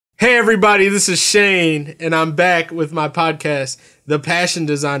Hey everybody, this is Shane, and I'm back with my podcast, The Passion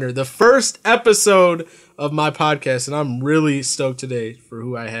Designer, the first episode of my podcast, and I'm really stoked today for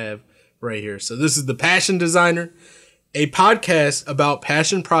who I have right here. So this is The Passion Designer, a podcast about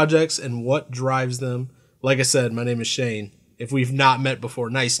passion projects and what drives them. Like I said, my name is Shane. If we've not met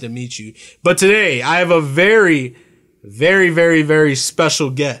before, nice to meet you. But today, I have a very, very, very, very special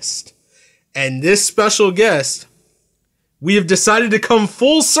guest. And this special guest, we have decided to come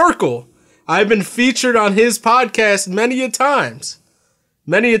full circle. I've been featured on his podcast many a times.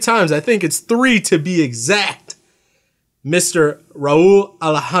 Many a times. I think it's 3 to be exact. Mr. Raúl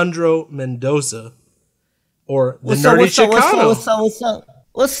Alejandro Mendoza. Or the Nerdy Chicano.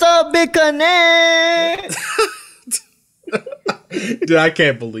 What's up, Big Connect? Dude, I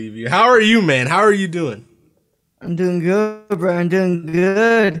can't believe you. How are you, man? How are you doing? I'm doing good, bro. I'm doing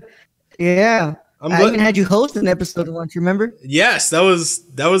good. Yeah. I even had you host an episode once, you remember? Yes, that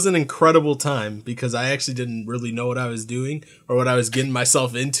was an incredible time because I actually didn't really know what I was doing or what I was getting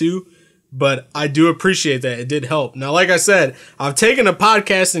myself into, but I do appreciate that. It did help. Now, like I said, I've taken a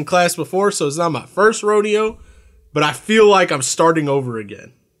podcasting class before, so it's not my first rodeo, but I feel like I'm starting over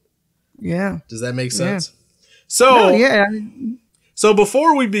again. Yeah. Does that make sense? Yeah. So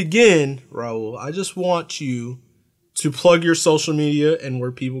before we begin, Raúl, I just want you to plug your social media and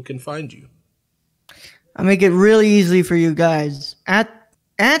where people can find you. I make it really easy for you guys. At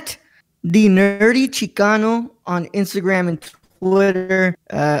the Nerdy Chicano on Instagram and Twitter.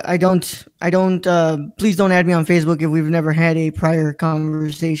 Please don't add me on Facebook if we've never had a prior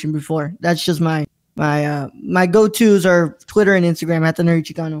conversation before. That's just my go-tos are Twitter and Instagram at the Nerdy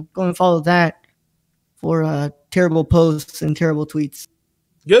Chicano. Go and follow that for terrible posts and terrible tweets.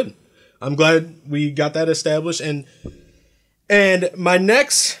 Good. I'm glad we got that established. And my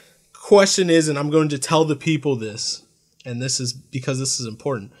next question is, and I'm going to tell the people this, and this is because this is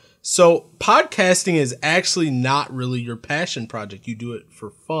important. So podcasting is actually not really your passion project. You do it for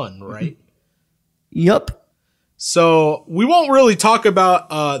fun, right? Yup. So we won't really talk about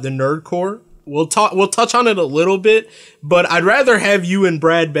the nerdcore. We'll touch on it a little bit, but I'd rather have you and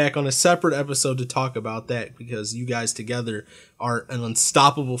Brad back on a separate episode to talk about that because you guys together are an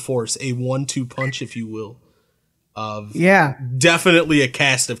unstoppable force, a 1-2 punch, if you will. Definitely a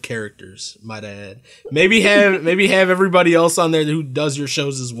cast of characters, might I add. Maybe have everybody else on there who does your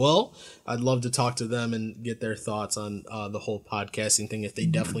shows as well. I'd love to talk to them and get their thoughts on the whole podcasting thing if they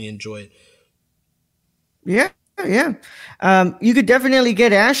definitely enjoy it. Yeah. You could definitely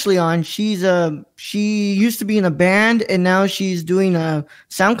get Ashley on. She used to be in a band and now she's doing a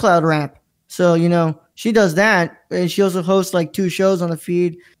SoundCloud rap. So, she does that, and she also hosts like 2 shows on the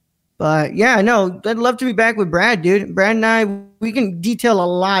feed. But yeah, no, I'd love to be back with Brad, dude. Brad and I, we can detail a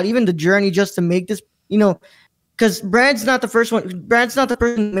lot, even the journey just to make this, because Brad's not the first one. Brad's not the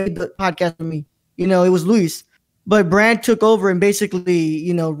person who made the podcast with me. It was Luis. But Brad took over and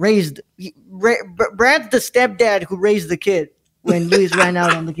basically, raised. Brad's the stepdad who raised the kid when Luis ran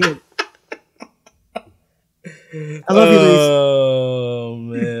out on the kid. I love you, Luis. Oh,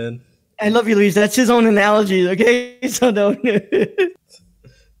 man. I love you, Luis. That's his own analogy, okay? So don't.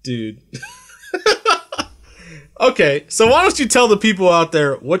 Dude. Okay, so why don't you tell the people out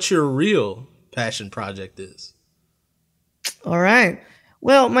there what your real passion project is? All right.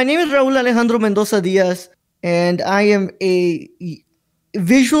 Well, my name is Raúl Alejandro Mendoza Diaz, and I am a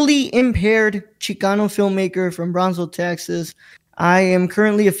visually impaired Chicano filmmaker from Brownsville, Texas. I am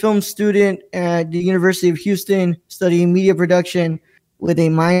currently a film student at the University of Houston studying media production with a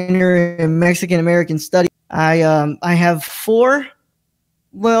minor in Mexican American studies. I have 4.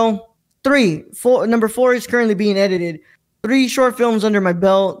 Well, 3. Number 4 is currently being edited. 3 short films under my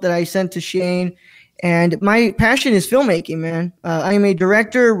belt that I sent to Shane. And my passion is filmmaking, man. I am a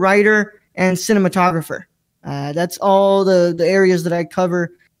director, writer, and cinematographer. That's all the areas that I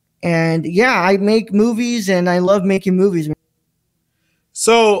cover. And yeah, I make movies and I love making movies, man.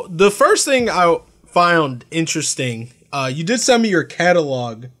 So the first thing I found interesting, you did send me your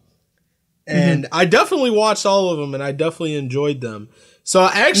catalog. And I definitely watched all of them and I definitely enjoyed them. So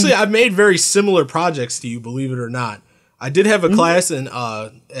actually, I've made very similar projects to you, believe it or not. I did have a class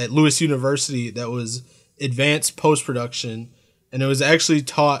at Lewis University that was advanced post-production, and it was actually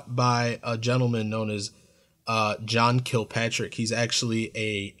taught by a gentleman known as John Kilpatrick. He's actually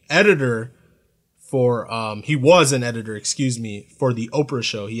a editor for, he was an editor, for the Oprah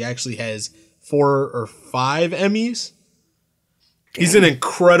show. He actually has 4 or 5 Emmys. He's an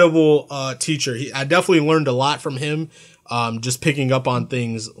incredible teacher. I definitely learned a lot from him. Just picking up on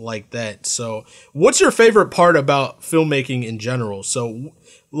things like that. So what's your favorite part about filmmaking in general? So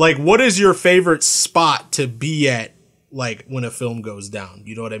like, what is your favorite spot to be at like when a film goes down?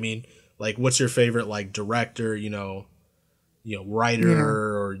 You know what I mean? Like, what's your favorite like director?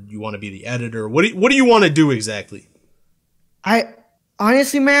 Writer, or you want to be the editor? What do you want to do exactly? I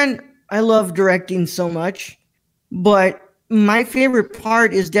honestly, man, I love directing so much, but my favorite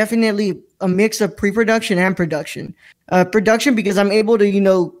part is definitely a mix of pre-production and production. Production, because I'm able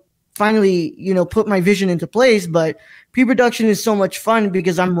to, finally, put my vision into place. But pre-production is so much fun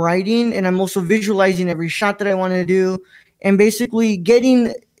because I'm writing and I'm also visualizing every shot that I want to do, and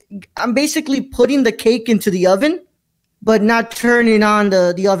I'm basically putting the cake into the oven, but not turning on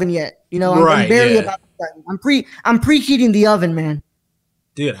the oven yet. I'm barely about to start. I'm preheating the oven, man.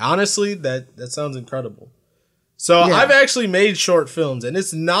 Dude, honestly, that sounds incredible. So I've actually made short films, and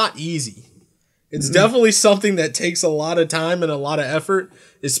it's not easy. It's definitely something that takes a lot of time and a lot of effort,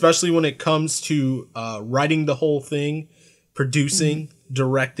 especially when it comes to writing the whole thing, producing,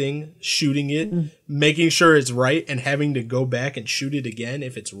 directing, shooting it, making sure it's right, and having to go back and shoot it again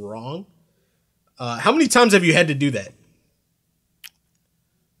if it's wrong. How many times have you had to do that?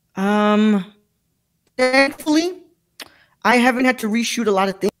 Thankfully, I haven't had to reshoot a lot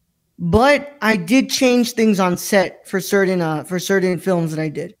of things, but I did change things on set for certain films that I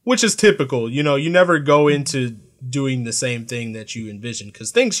did. Which is typical. You never go into doing the same thing that you envisioned because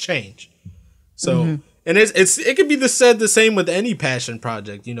things change. So, and it could be the same with any passion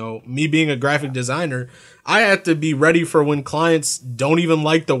project. Me being a graphic designer, I have to be ready for when clients don't even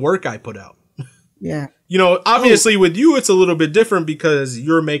like the work I put out. Yeah. Obviously with you, it's a little bit different because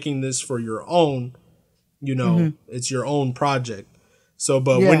you're making this for your own, it's your own project. So,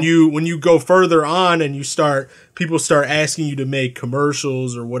 but when you go further on and people start asking you to make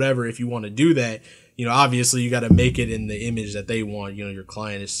commercials or whatever, if you want to do that, obviously you got to make it in the image that they want. Your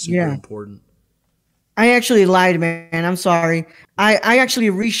client is super important. I actually lied, man. I'm sorry. I actually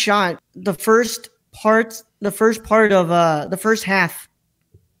reshot the first part of the first half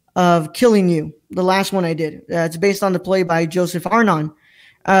of Killing You, the last one I did. It's based on the play by Joseph Arnon.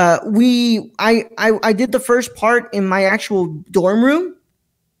 I did the first part in my actual dorm room,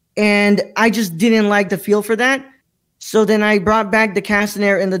 and I just didn't like the feel for that. So then I brought back the cast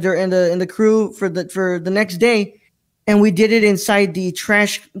and the crew for the next day, and we did it inside the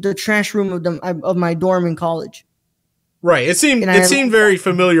trash room of my dorm in college. Right. It seemed very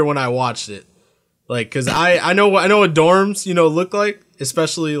familiar when I watched it. Like, cause I know what dorms, look like,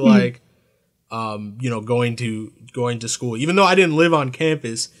 especially like, going to school, even though I didn't live on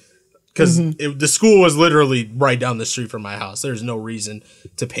campus, because the school was literally right down the street from my house. There's no reason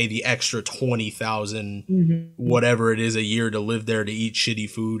to pay the extra $20,000, whatever it is a year to live there to eat shitty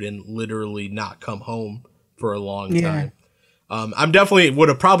food and literally not come home for a long time. I'm definitely would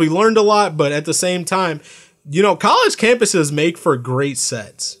have probably learned a lot, but at the same time, college campuses make for great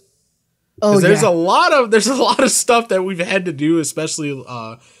sets. Oh, there's a lot of stuff that we've had to do, especially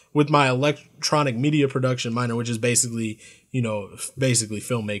with my electronic media production minor, which is basically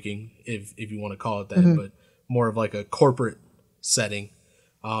filmmaking, if you want to call it that, but more of like a corporate setting.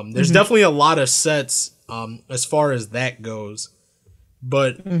 There's definitely a lot of sets as far as that goes.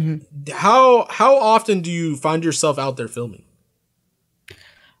 But how often do you find yourself out there filming?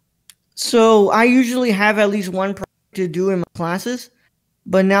 So I usually have at least one project to do in my classes.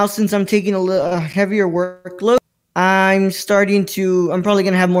 But now, since I'm taking a heavier workload, I'm probably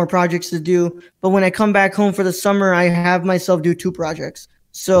going to have more projects to do. But when I come back home for the summer, I have myself do 2 projects.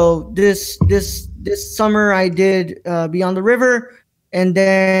 So this summer I did Beyond the River, and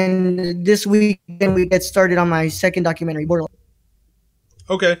then this weekend we get started on my second documentary, Borderline.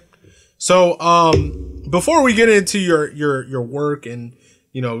 Okay. So before we get into your work and,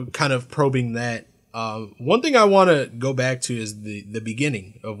 kind of probing that, one thing I want to go back to is the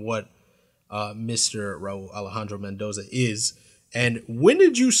beginning of what Mr. Raúl Alejandro Mendoza is. And when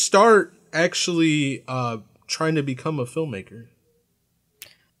did you start actually trying to become a filmmaker?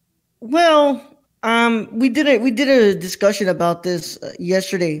 Well, we did a discussion about this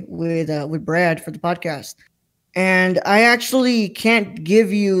yesterday with Brad for the podcast. And I actually can't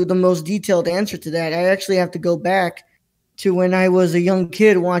give you the most detailed answer to that. I actually have to go back to when I was a young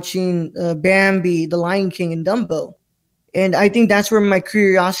kid watching Bambi, The Lion King, and Dumbo. And I think that's where my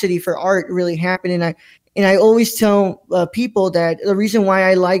curiosity for art really happened. And I always tell people that the reason why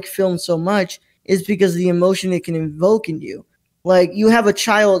I like film so much is because of the emotion it can invoke in you. Like, you have a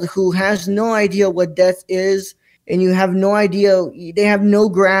child who has no idea what death is, and they have no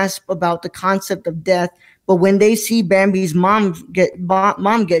grasp about the concept of death. But when they see Bambi's mom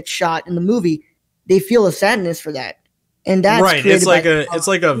get shot in the movie, they feel a sadness for that. And that's right. It's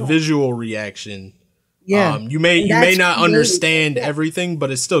like a visual reaction. Yeah. You may not understand everything, but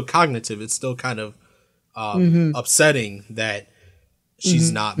it's still cognitive. It's still kind of upsetting that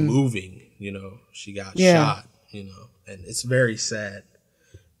she's not moving, you know, she got shot, you know, and it's very sad.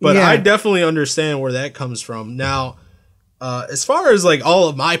 But I definitely understand where that comes from. Now, as far as like all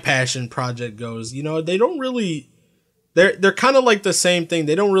of my passion project goes, you know, they don't really, they're kind of like the same thing.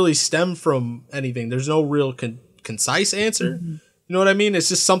 They don't really stem from anything. There's no real concise answer. You know what I mean? It's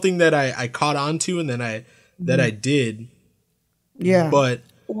just something that I caught on to and then I did. Yeah. But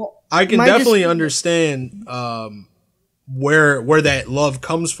I can definitely understand where that love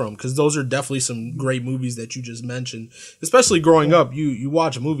comes from, because those are definitely some great movies that you just mentioned. Especially growing up, you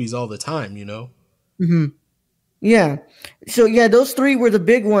watch movies all the time, you know? Yeah. So yeah, those three were the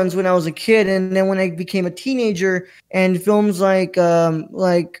big ones when I was a kid, and then when I became a teenager, and films like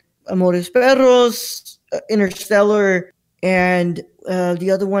Amores Perros, Interstellar, and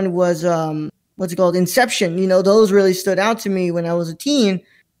the other one was what's it called, Inception. You know, those really stood out to me when I was a teen.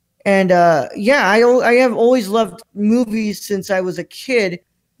 And I have always loved movies since I was a kid,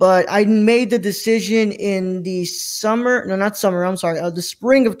 but I made the decision in the spring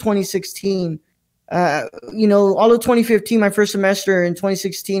of 2016. You know, all of 2015, my first semester, in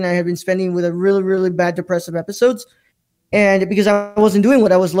 2016, I had been spending with a really, really bad depressive episodes. And because I wasn't doing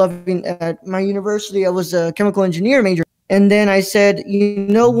what I was loving at my university, I was a chemical engineer major. And then I said, you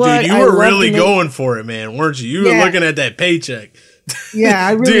know what? Dude, you were really going for it, man, weren't you? You were looking at that paycheck. Yeah,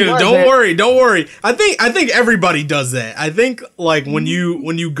 I really Dude, don't worry. I think everybody does that. I think like when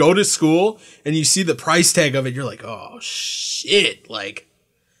you go to school and you see the price tag of it, you're like, oh shit, like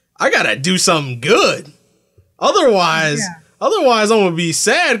I gotta do something good. Otherwise I'm gonna be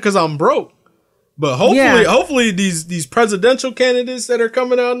sad because I'm broke. But hopefully these presidential candidates that are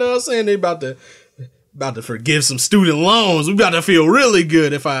coming out now saying they about to forgive some student loans, we about to feel really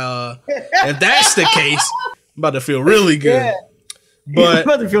good if that's the case. I'm about to feel really good. Yeah. But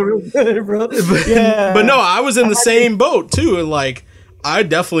brother, feel real good, bro. But no, I was in the same boat too, and like I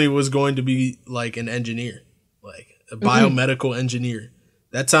definitely was going to be like an engineer, like a biomedical engineer.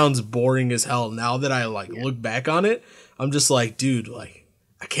 That sounds boring as hell. Now that I like look back on it, I'm just like, dude, like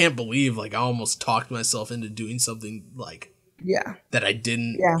I can't believe like I almost talked myself into doing something like that I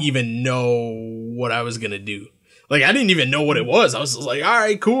didn't even know what I was gonna do. Like I didn't even know what it was. I was just like, all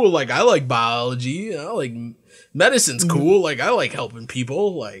right, cool. Like I like biology, you know, like medicine's cool. Like I like helping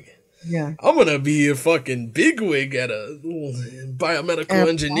people. Like I'm gonna be a fucking bigwig at a biomedical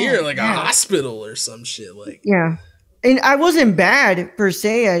engineer, like a hospital or some shit. Like and I wasn't bad per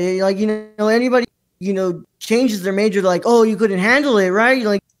se at it. Like, you know, anybody, you know, changes their major, like, oh, you couldn't handle it, right? You're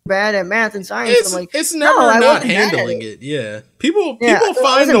like bad at math and science. I'm like, it's never not handling it. Yeah, people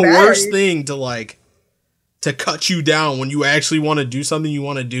find the worst thing to like to cut you down when you actually want to do something you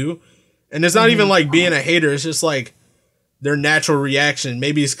want to do. And it's not even like being a hater. It's just like their natural reaction.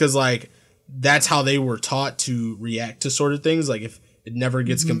 Maybe it's because like that's how they were taught to react to sort of things. Like if it never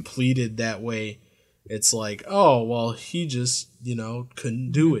gets completed that way, it's like, oh, well, he just, you know,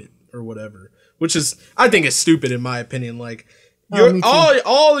 couldn't do it or whatever. Which is, I think it's stupid in my opinion. Like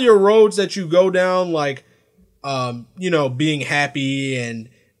all your roads that you go down, like, you know, being happy and,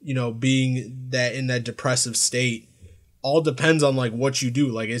 you know, being that in that depressive state, all depends on like what you do.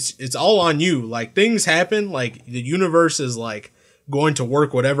 Like it's all on you. Like things happen, like the universe is like going to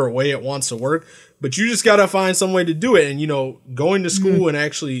work whatever way it wants to work, but you just got to find some way to do it. And, you know, going to school and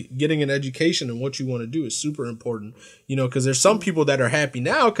actually getting an education in what you want to do is super important, you know, because there's some people that are happy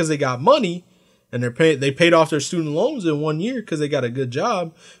now because they got money and they paid off their student loans in 1 year because they got a good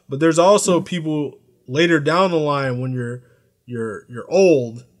job. But there's also people later down the line when you're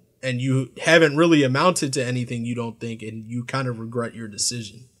old and you haven't really amounted to anything, you don't think, and you kind of regret your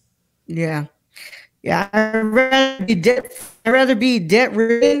decision. Yeah. I'd rather be debt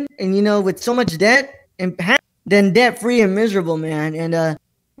ridden and, you know, with so much debt and than debt free and miserable, man.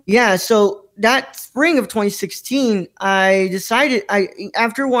 And so that spring of 2016, I decided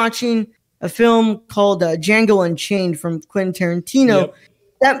after watching a film called Django Unchained from Quentin Tarantino.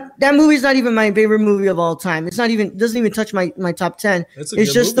 Yep. That movie is not even my favorite movie of all time. It's not even doesn't even touch my top 10.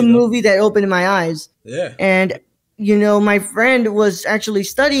 It's just the movie that opened my eyes. Yeah. And you know, my friend was actually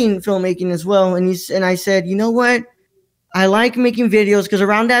studying filmmaking as well, and I said, you know what? I like making videos because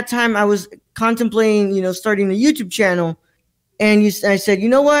around that time I was contemplating, you know, starting a YouTube channel. And I said, you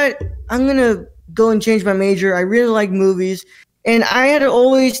know what? I'm gonna go and change my major. I really like movies. And I had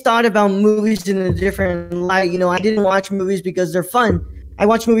always thought about movies in a different light. You know, I didn't watch movies because they're fun. I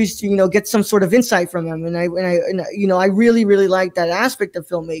watch movies to, you know, get some sort of insight from them. And I you know, I really, really like that aspect of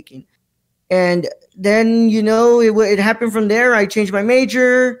filmmaking. And then, you know, it happened from there. I changed my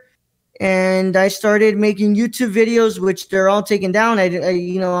major and I started making YouTube videos, which they're all taken down. I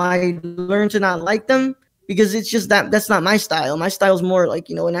learned to not like them. because it's just that's not my style. My style is more like,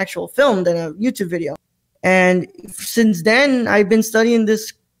 an actual film than a YouTube video. And since then, I've been studying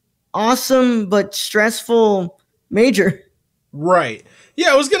this awesome but stressful major. Right.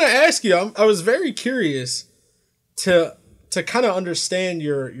 Yeah, I was gonna ask you. I was very curious to kind of understand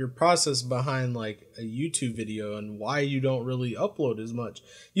your process behind like a YouTube video and why you don't really upload as much.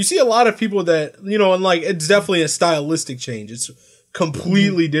 You see a lot of people that, and like it's definitely a stylistic change. It's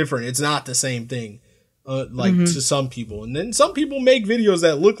completely different. It's not the same thing, to some people. And then some people make videos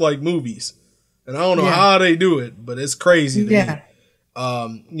that look like movies, and I don't know how they do it, but it's crazy.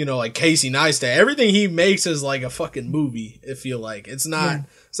 Like Casey Neistat, everything he makes is like a fucking movie. I feel like it's not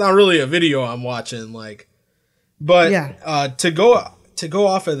really a video I'm watching. Like, but to go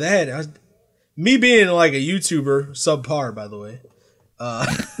off of that, me being like a YouTuber, subpar by the way,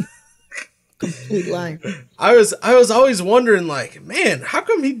 complete lie. I was always wondering, like, man, how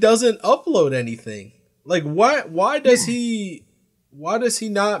come he doesn't upload anything? Like, why does he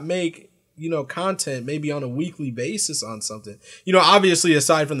not make content maybe on a weekly basis on something? Obviously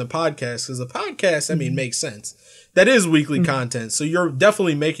aside from the podcast, because the podcast, I mean, makes sense. That is weekly content, so you're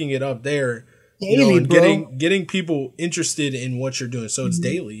definitely making it up there, daily, and getting people interested in what you're doing. So it's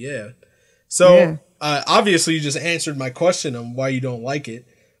daily, yeah. So obviously you just answered my question on why you don't like it.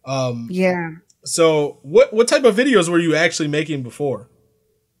 So what type of videos were you actually making before?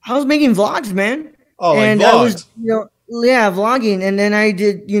 I was making vlogs, man. Oh, like and vlogs. I was, vlogging, and then I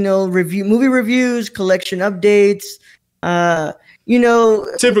did, movie reviews, collection updates,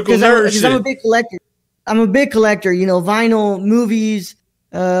 typical nerd shit. I'm a big collector, vinyl, movies,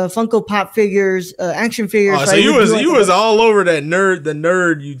 Funko Pop figures, action figures. Oh, so you was all over that the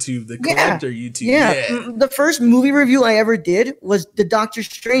nerd YouTube, the collector YouTube. Yeah. The first movie review I ever did was the Doctor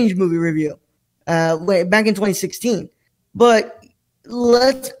Strange movie review, back in 2016. But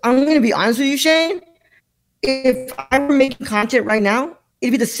I'm going to be honest with you, Shane. If I were making content right now,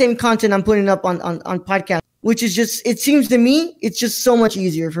 it'd be the same content I'm putting up on podcast, which is just, it seems to me, it's just so much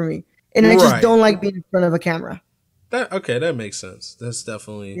easier for me. And I just don't like being in front of a camera. That makes sense. That's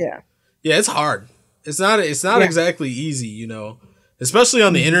definitely yeah. It's hard. It's not exactly easy, especially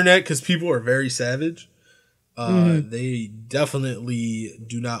on the internet, because people are very savage. They definitely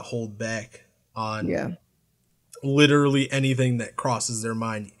do not hold back on literally anything that crosses their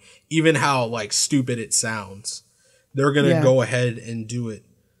mind, even how like stupid it sounds. They're gonna go ahead and do it.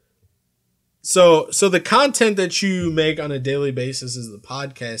 So the content that you make on a daily basis is the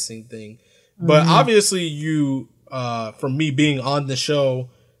podcasting thing, but obviously you, from me being on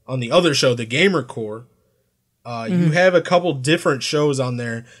the other show, the Gamer Core, you have a couple different shows on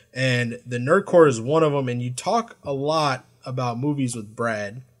there, and the Nerd Core is one of them, and you talk a lot about movies with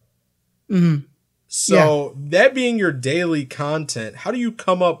Brad. So that being your daily content, how do you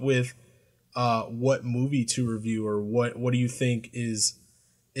come up with what movie to review, or what do you think is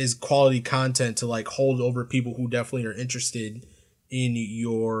quality content to like hold over people who definitely are interested in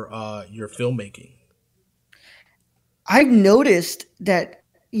your filmmaking? I've noticed that,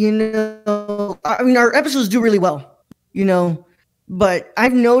 our episodes do really well, but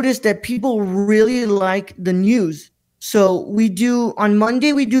I've noticed that people really like the news. So on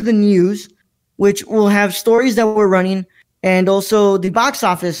Monday, we do the news, which will have stories that we're running, and also the box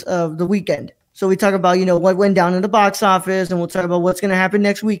office of the weekend. So we talk about, what went down in the box office, and we'll talk about what's going to happen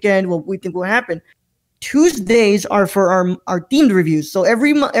next weekend, what we think will happen. Tuesdays are for our themed reviews. So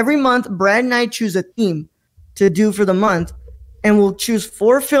every month, Brad and I choose a theme to do for the month, and we'll choose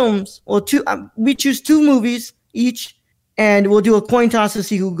 4 films. Well, we choose 2 movies each, and we'll do a coin toss to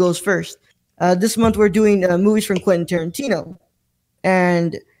see who goes first. This month we're doing movies from Quentin Tarantino,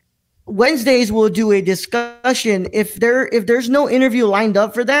 and Wednesdays we'll do a discussion. If there's no interview lined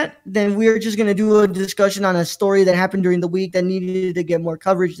up for that, then we're just gonna do a discussion on a story that happened during the week that needed to get more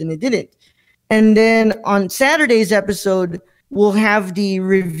coverage than it didn't. And then on Saturday's episode, we'll have the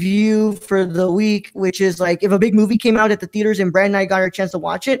review for the week, which is like if a big movie came out at the theaters and Brad and I got our chance to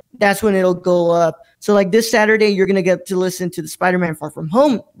watch it, that's when it'll go up. So like this Saturday, you're gonna get to listen to the Spider-Man Far From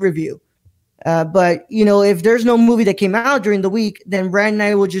Home review. But if there's no movie that came out during the week, then Brad and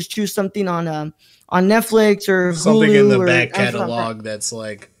I will just choose something on Netflix or something Hulu in the or back catalog that's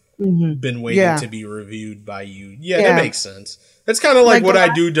like been waiting to be reviewed by you. Yeah, that makes sense. That's kind of like what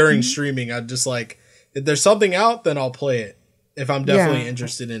I do during streaming. I just like, if there's something out, then I'll play it if I'm definitely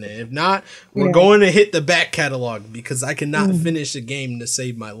interested in it. If not, we're going to hit the back catalog because I cannot finish a game to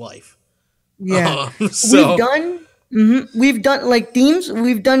save my life. Yeah, so we've done like themes.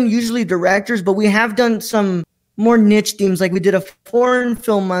 We've done usually directors, but we have done some more niche themes. Like we did a foreign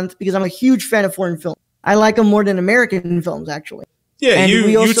film month because I'm a huge fan of foreign film. I like them more than American films, actually. Yeah, And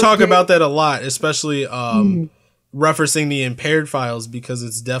you talk about that a lot, especially referencing the Impaired Files, because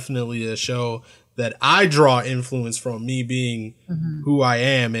it's definitely a show that I draw influence from, me being who I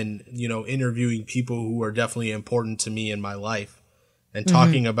am, and interviewing people who are definitely important to me in my life, and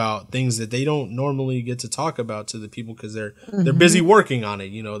talking about things that they don't normally get to talk about to the people because they're busy working on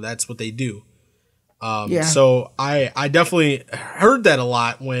it. That's what they do. So I definitely heard that a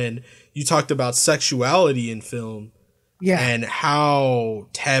lot when you talked about sexuality in film. Yeah. And how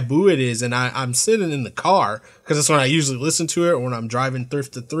taboo it is. And I'm sitting in the car, because that's when I usually listen to it, or when I'm driving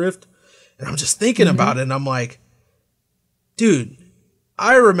thrift to thrift. And I'm just thinking about it. And I'm like, dude,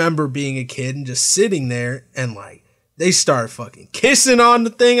 I remember being a kid and just sitting there, and like, they start fucking kissing on the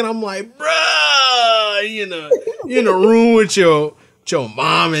thing. And I'm like, bruh, you're in a room with your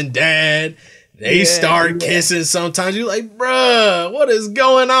mom and dad. They start kissing sometimes. You're like, bruh, what is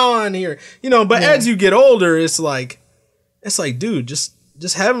going on here? But as you get older, it's like, dude, just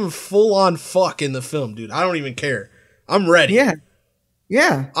have him full on fuck in the film, dude. I don't even care. I'm ready.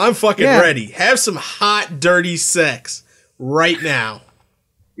 Yeah. I'm fucking ready. Have some hot, dirty sex right now.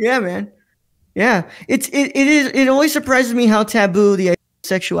 Yeah, man. Yeah. It always surprises me how taboo the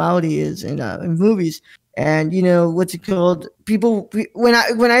sexuality is in movies. And what's it called? People, when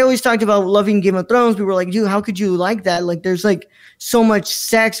I always talked about loving Game of Thrones, people were like, dude, how could you like that? Like, there's like so much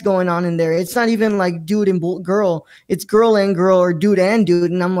sex going on in there. It's not even like dude and girl. It's girl and girl, or dude and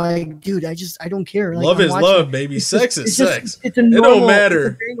dude. And I'm like, dude, I don't care. Like, love is love, baby. Sex is sex. It's a normal, it don't matter.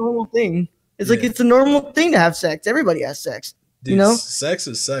 It's a very normal thing. It's like, it's a normal thing to have sex. Everybody has sex. Dude, sex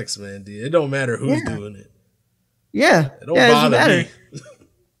is sex, man. Dude, it don't matter who's doing it. Yeah. It don't bother me.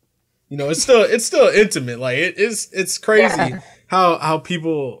 It's still intimate. Like, it's crazy how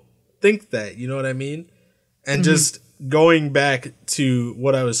people think that, you know what I mean? And just going back to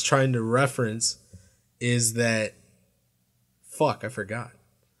what I was trying to reference is that, fuck, I forgot.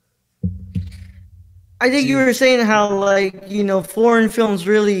 I think you were saying how, like, foreign films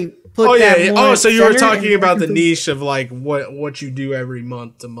really put that more so you were talking about the niche of like what you do every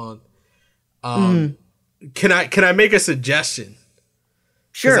month to month. Can I make a suggestion?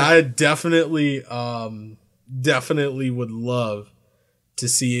 Sure. I definitely would love to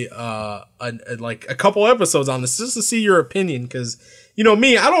see like a couple episodes on this, just to see your opinion, because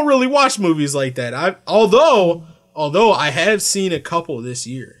me, I don't really watch movies like that. Although I have seen a couple this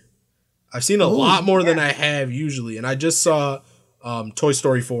year. I've seen a lot more than I have usually, and I just saw Toy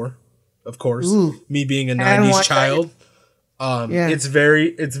Story 4, of course. Me being a 90s child. It's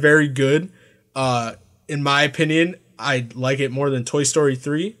very good. In my opinion, I like it more than Toy Story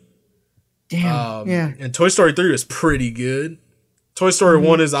 3. Damn. And Toy Story 3 was pretty good. Toy Story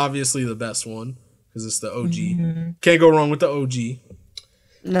 1 is obviously the best one, because it's the OG. Can't go wrong with the OG.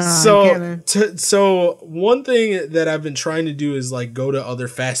 No. So one thing that I've been trying to do is like go to other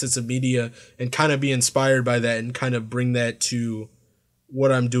facets of media and kind of be inspired by that, and kind of bring that to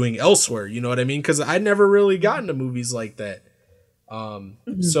what I'm doing elsewhere. You know what I mean? Because I never really got into movies like that.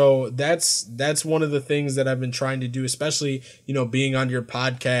 So that's one of the things that I've been trying to do, especially, being on your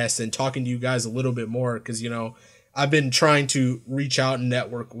podcast and talking to you guys a little bit more, because, I've been trying to reach out and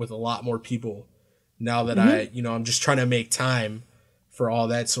network with a lot more people now that I'm just trying to make time for all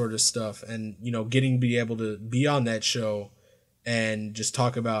that sort of stuff, and, be able to be on that show and just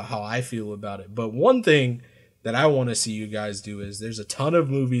talk about how I feel about it. But one thing that I want to see you guys do is, there's a ton of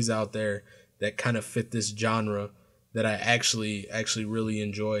movies out there that kind of fit this genre that I actually really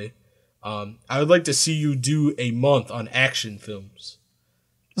enjoy. I would like to see you do a month on action films.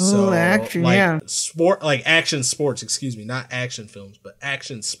 Action, action sports, excuse me, not action films, but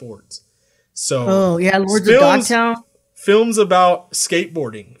action sports. So, Lords of Dogtown. Films about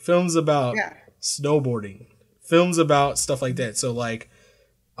skateboarding, films about snowboarding, films about stuff like that. So like,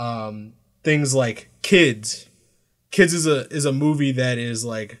 things like Kids. Kids is a movie that is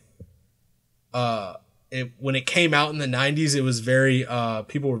like, when it came out in the 90s, it was very,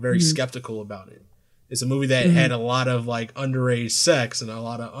 people were very skeptical about it. It's a movie that had a lot of like underage sex and a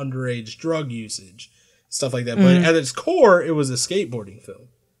lot of underage drug usage, stuff like that. But at its core, it was a skateboarding film.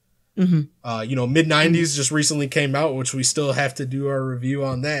 Mid 90s just recently came out, which we still have to do our review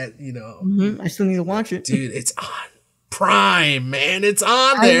on that. I still need to watch it, dude. It's on Prime, man. It's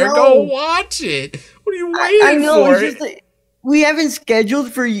on there. Go watch it. What are you waiting for? It's just we haven't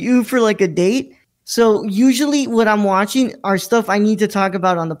scheduled for you for like a date. So usually what I'm watching are stuff I need to talk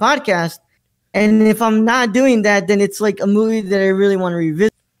about on the podcast. And if I'm not doing that, then it's like a movie that I really want to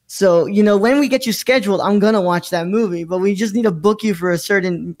revisit. So, when we get you scheduled, I'm going to watch that movie. But we just need to book you for a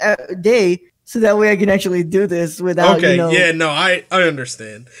certain day, so that way I can actually do this without, Okay, I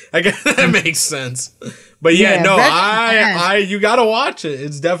understand. I guess that makes sense. But yeah, Yeah, no, that's you gotta watch it.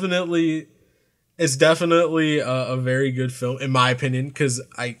 It's definitely a very good film in my opinion. Because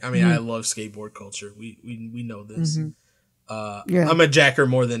I mean, I love skateboard culture. We know this. Yeah. I'm a jacker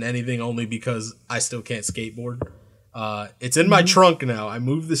more than anything, only because I still can't skateboard. It's in my trunk now. I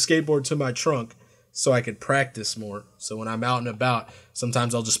moved the skateboard to my trunk so I could practice more. So when I'm out and about,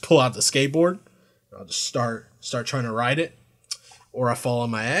 sometimes I'll just pull out the skateboard. I'll just start trying to ride it, or I fall on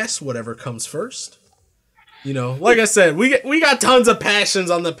my ass, whatever comes first. You know, like I said, we got tons of passions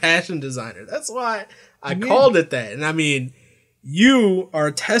on the Passion Designer. That's why I called it that. And I mean, you are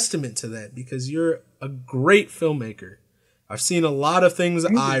a testament to that because you're a great filmmaker. I've seen a lot of things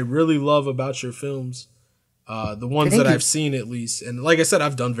I really love about your films. The ones that I've seen, at least. And like I said,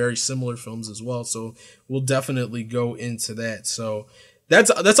 I've done very similar films as well. So we'll definitely go into that. So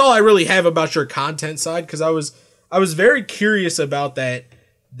that's all I really have about your content side. Cause I was very curious about that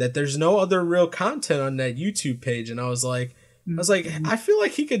there's no other real content on that YouTube page. And I was like, I feel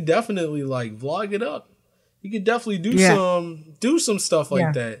like he could definitely like vlog it up. He could definitely do some stuff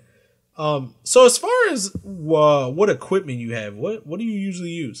like that. So as far as what equipment you have, what do you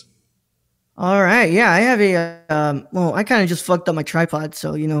usually use? All right. Yeah, I have a well, I kind of just fucked up my tripod,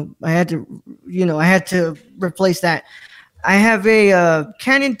 so I had to replace that. I have a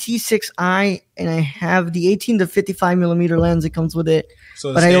Canon T6i, and I have the 18 to 55 millimeter lens that comes with it.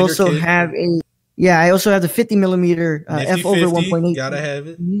 So but I also have I also have the 50 millimeter f over 1.8. Gotta have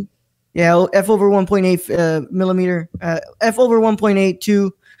it. Yeah, f over 1.8 millimeter, f over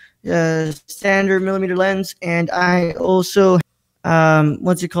 1.82 standard millimeter lens, and I also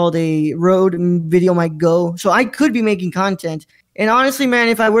what's it called, a Rode Video Mic Go. So I could be making content. And honestly, man,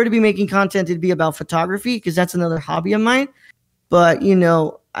 if I were to be making content, it'd be about photography because that's another hobby of mine. But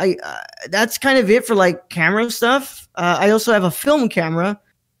I that's kind of it for like camera stuff. I also have a film camera.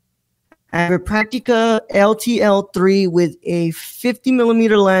 I have a Praktica LTL3 with a 50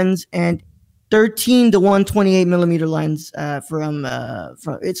 millimeter lens and 13 to 128 millimeter lens from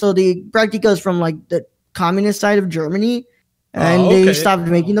it. So the Praktica is from like the communist side of Germany, and they stopped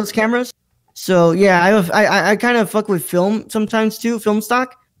making those cameras. So yeah, I kind of fuck with film sometimes too, film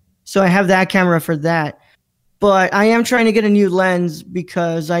stock. So I have that camera for that. But I am trying to get a new lens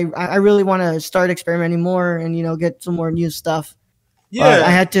because I really want to start experimenting more and get some more new stuff. Yeah, but I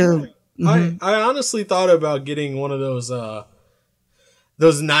had to. I honestly thought about getting one of those 90s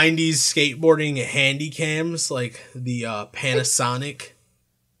skateboarding handy cams, like the Panasonic,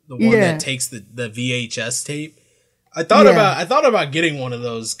 the one that takes the VHS tape. I thought about getting one of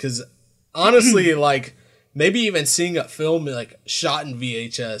those because honestly, like maybe even seeing a film like shot in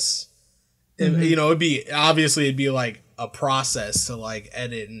VHS, it'd be like a process to like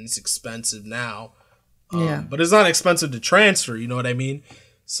edit, and it's expensive now. But it's not expensive to transfer. You know what I mean?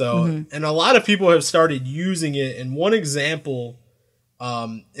 So, and a lot of people have started using it. And one example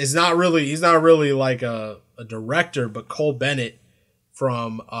he's not really like a director, but Cole Bennett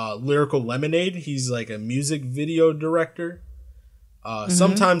from Lyrical Lemonade. He's like a music video director.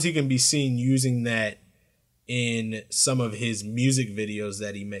 Sometimes he can be seen using that in some of his music videos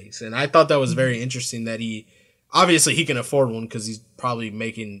that he makes. And I thought that was very interesting that he can afford one because he's probably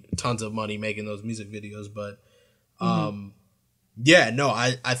making tons of money making those music videos. But I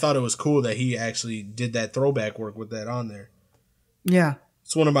thought it was cool that he actually did that throwback work with that on there. Yeah.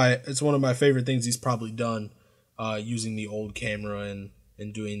 It's one of my favorite things he's probably done, using the old camera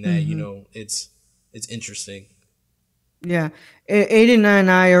and doing that. It's interesting. Yeah, Aiden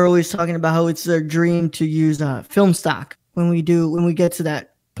and I are always talking about how it's their dream to use film stock when we get to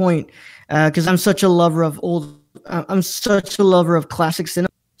that point. Because I'm such a lover of classic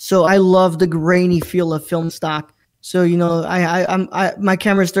cinema, so I love the grainy feel of film stock. So my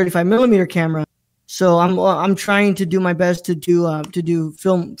camera is 35 millimeter camera, so I'm trying to do my best to do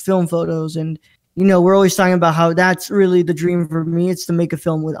film photos, and we're always talking about how that's really the dream for me. It's to make a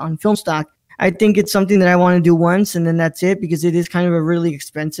film on film stock. I think it's something that I want to do once and then that's it, because it is kind of a really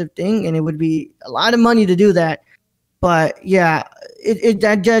expensive thing and it would be a lot of money to do that. But yeah,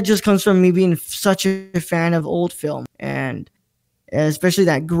 that just comes from me being such a fan of old film, and especially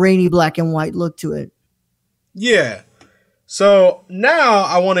that grainy black and white look to it. Yeah. So now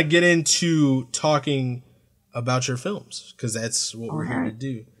I want to get into talking about your films, because that's what we're here to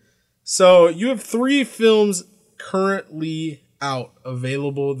do. So you have 3 films currently out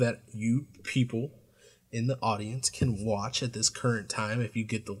available that you people in the audience can watch at this current time if you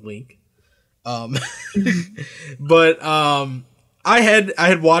get the link. But I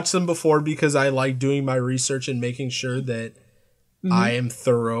had watched them before because I like doing my research and making sure that I am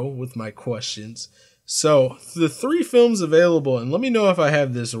thorough with my questions. So the 3 films available, and let me know if I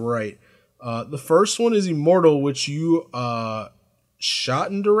have this right, The first one is Immortal, which you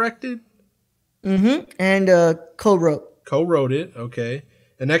shot and directed. And co-wrote. Co-wrote it, okay.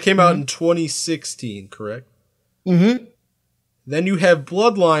 And that came out in 2016, correct? Then you have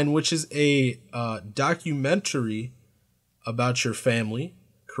Bloodline, which is a documentary about your family,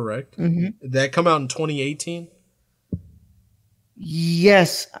 correct? That come out in 2018?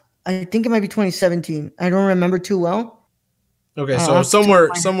 Yes. I think it might be 2017. I don't remember too well. Okay, so somewhere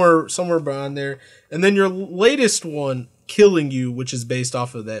beyond there. And then your latest one, Killing You, which is based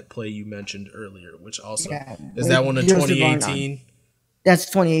off of that play you mentioned earlier, which also is that one in 2018? That's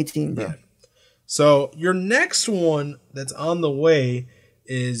 2018, bro. Yeah. So your next one that's on the way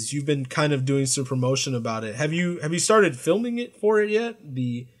is you've been kind of doing some promotion about it. Have you started filming it for it yet?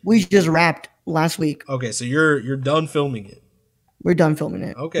 We just wrapped last week. Okay, so you're done filming it. We're done filming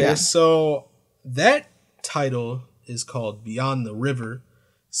it. Okay, yeah. So that title is called Beyond the River.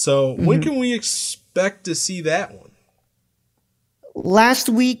 So when can we expect to see that one? Last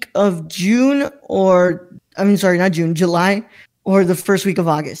week of June, not June, July, or the first week of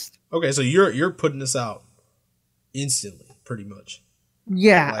August. Okay, so you're putting this out instantly, pretty much.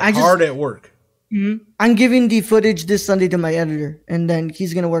 Yeah, like hard at work. I'm giving the footage this Sunday to my editor, and then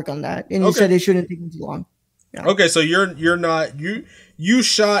he's gonna work on that. And he said it shouldn't take too long. Yeah. Okay, so you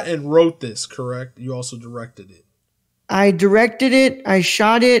shot and wrote this, correct? You also directed it. I directed it, I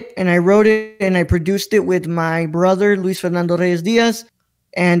shot it, and I wrote it, and I produced it with my brother Luis Fernando Reyes Diaz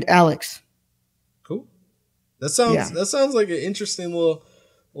and Alex. Cool. That sounds like an interesting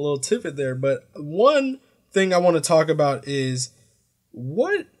little tidbit there. But one thing I want to talk about is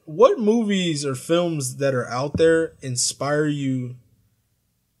what movies or films that are out there inspire you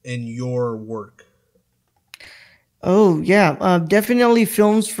in your work? Oh yeah, definitely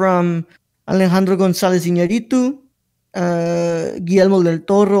films from Alejandro González Iñárritu, Guillermo del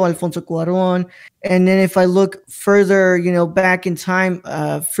Toro, Alfonso Cuarón, and then if I look further, back in time,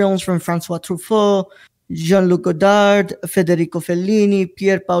 films from François Truffaut, Jean-Luc Godard, Federico Fellini,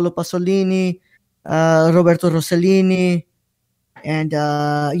 Pier Paolo Pasolini, Roberto Rossellini, and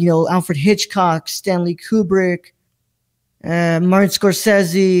Alfred Hitchcock, Stanley Kubrick, Martin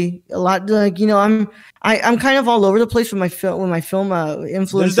Scorsese. A lot, I'm kind of all over the place with my film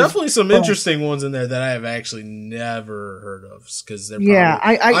influences. There's definitely some interesting ones in there that I have actually never heard of because they're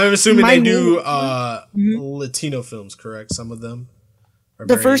probably, I'm assuming they do Latino films, correct? Some of them.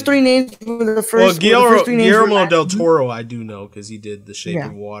 First three names were the first. Well, Guillermo del Toro, I do know because he did The Shape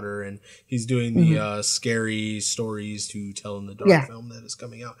of Water, and he's doing the Scary Stories to Tell in the Dark film that is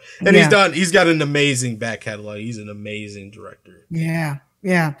coming out. And he's got an amazing back catalog. He's an amazing director. Yeah.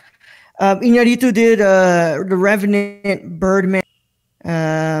 Iñárritu did The Revenant, Birdman,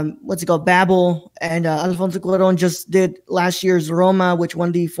 Babel, and Alfonso Cuarón just did last year's Roma, which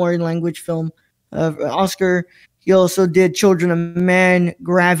won the foreign language film Oscar. He also did Children of Men,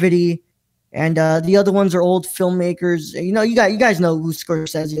 Gravity, and the other ones are old filmmakers. You guys know who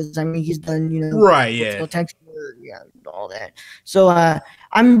Scorsese is. I mean, he's done right, all that. So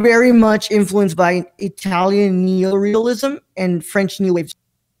I'm very much influenced by Italian neorealism and French New Wave.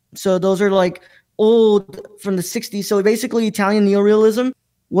 So those are like old from the 60s. So basically, Italian neorealism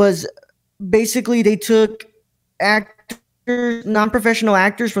was basically they took actors, non-professional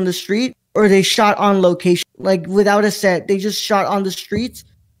actors from the street, or they shot on location, like without a set. They just shot on the streets.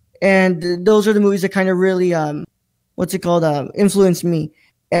 And those are the movies that kind of really, influenced me.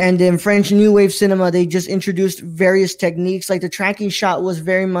 And in French New Wave cinema, they just introduced various techniques. Like the tracking shot was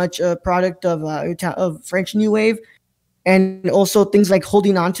very much a product of French New Wave. And also things like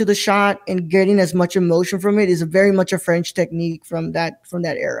holding on to the shot and getting as much emotion from it is very much a French technique from that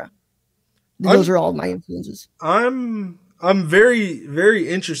era. Those are all my influences. I'm very, very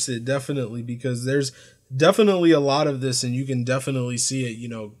interested, definitely, because there's definitely a lot of this, and you can definitely see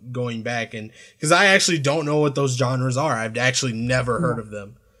it, going back, and because I actually don't know what those genres are. I've actually never heard of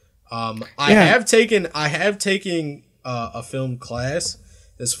them. I have taken a film class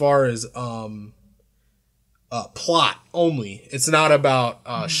as far as plot only. It's not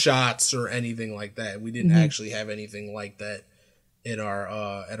about shots or anything like that. We didn't actually have anything like that in our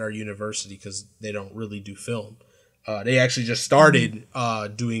at our university because they don't really do film. They actually just started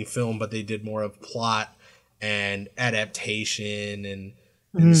doing film, but they did more of plot and adaptation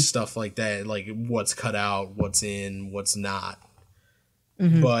and stuff like that, like what's cut out, what's in, what's not.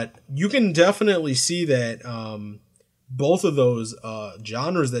 But you can definitely see that both of those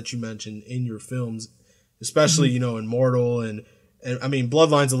genres that you mentioned in your films, especially Immortal and I mean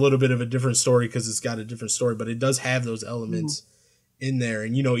Bloodline's a little bit of a different story because it's got a different story, but it does have those elements in there.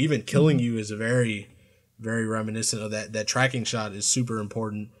 And even Killing You is a very, very reminiscent of that. That tracking shot is super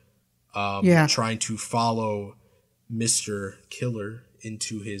important. trying to follow Mr. Killer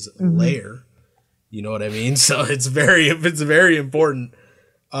into his lair. You know what I mean? So it's very important.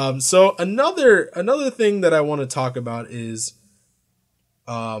 So another thing that I want to talk about is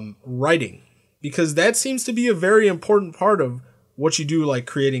writing, because that seems to be a very important part of what you do, like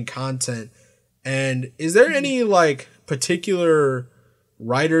creating content. And is there any like particular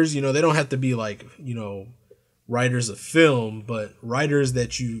writers, you know, they don't have to be like, you know, writers of film, but writers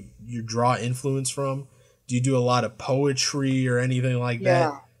that you draw influence from? Do you do a lot of poetry or anything like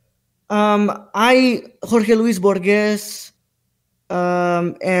that? Jorge Luis Borges,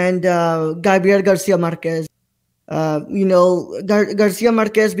 and Gabriel Garcia Marquez. You know, Garcia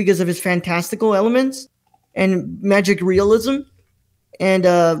Marquez because of his fantastical elements and magic realism, and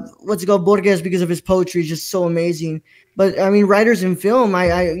Borges because of his poetry is just so amazing. But I mean, writers in film,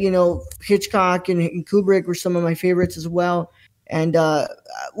 I you know, Hitchcock and Kubrick were some of my favorites as well. And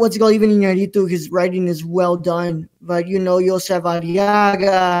even Iñárritu, his writing is well done. But you know, Josef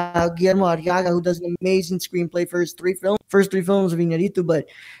Arriaga, Guillermo Arriaga, who does an amazing screenplay for his first three films of Iñárritu. But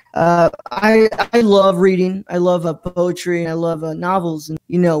I love reading. I love poetry, and I love novels. And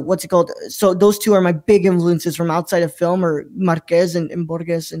you know, so those two are my big influences from outside of film, or Marquez and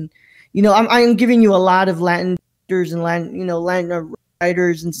Borges. And you know, I'm giving you a lot of Latin and Latin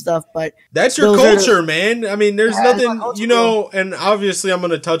writers and stuff, but that's your culture, man. I mean, there's nothing, you know, and obviously I'm going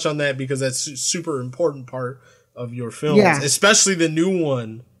to touch on that because that's a super important part of your films, especially the new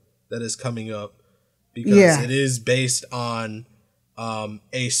one that is coming up, because it is based on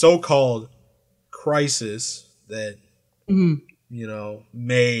a so-called crisis that, you know,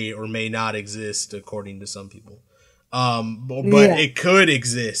 may or may not exist according to some people. But it could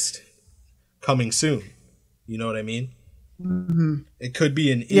exist coming soon. You know what I mean? It could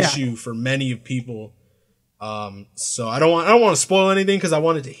be an issue for many of people. So I don't want to spoil anything because I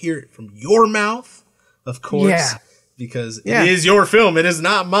wanted to hear it from your mouth, of course, because it is your film. It is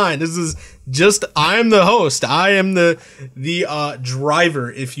not mine. This is just, I'm the host. I am the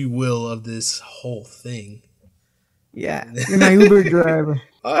driver, if you will, of this whole thing. Yeah, you're my Uber driver.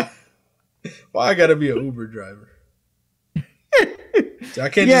 Why I gotta be an Uber driver? So I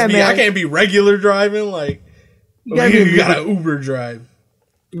can't be regular driving like. You got an Uber drive.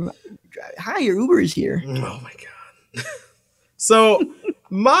 Hi, your Uber is here. Oh my god! So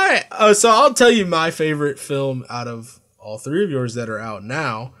I'll tell you my favorite film out of all three of yours that are out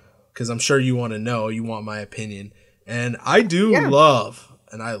now, because I'm sure you want to know. You want my opinion, and I love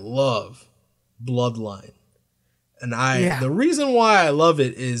Bloodline, and the reason why I love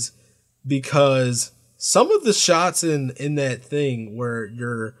it is because some of the shots in that thing where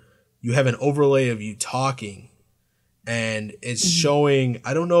you have an overlay of you talking. And it's showing,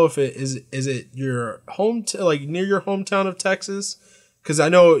 I don't know if is it your like near your hometown of Texas? Because I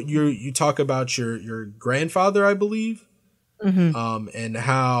know you talk about your grandfather, I believe, and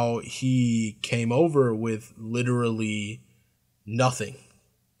how he came over with literally nothing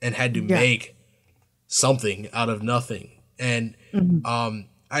and had to make something out of nothing. And I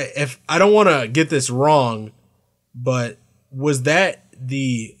don't want to get this wrong, but was that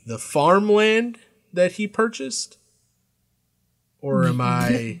the farmland that he purchased? Or am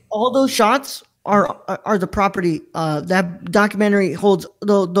I? All those shots are the property. That documentary holds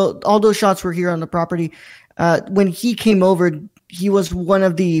all those shots were here on the property. When he came over, he was one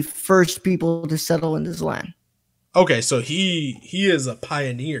of the first people to settle in this land. Okay, so he is a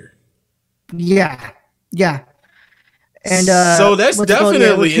pioneer. Yeah. And so that's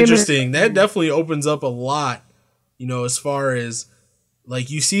definitely interesting. That definitely opens up a lot, you know, as far as like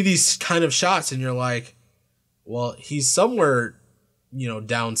you see these kind of shots and you're like, well, he's somewhere, you know,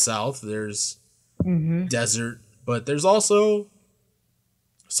 down south. There's desert, but there's also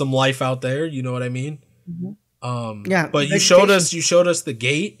some life out there. You know what I mean? But you showed us the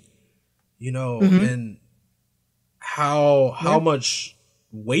gate, you know, and how much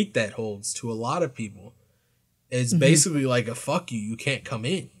weight that holds to a lot of people. It's basically like a fuck you. You can't come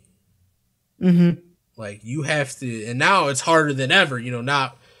in. Like you have to, and now it's harder than ever. You know,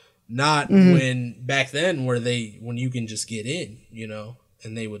 not when back then when you can just get in, you know,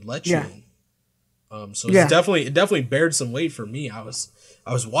 and they would let you in. So it definitely bared some weight for me. I was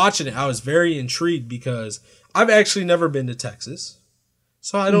watching it. I was very intrigued because I've actually never been to Texas,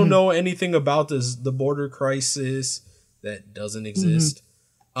 so I don't know anything about the border crisis that doesn't exist.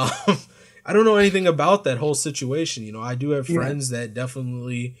 I don't know anything about that whole situation. You know, I do have friends that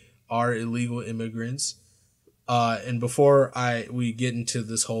definitely are illegal immigrants. And before we get into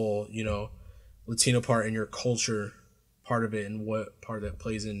this whole, you know, Latino part and your culture part of it and what part that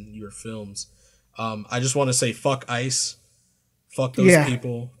plays in your films, I just want to say fuck ICE, Fuck those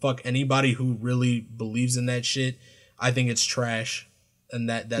people. Fuck anybody who really believes in that shit. I think it's trash, and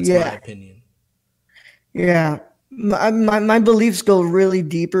that's my opinion. Yeah, my beliefs go really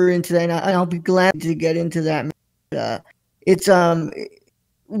deeper into that, and I'll be glad to get into that. It's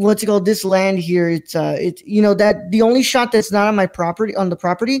what's it called? This land here. It's that the only shot that's not on my property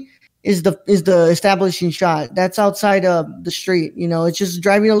is the establishing shot. That's outside of the street. It's just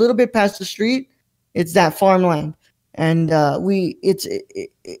driving a little bit past the street. It's that farmland, and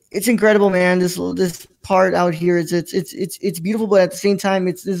it's incredible, man. This part out here it's beautiful, but at the same time,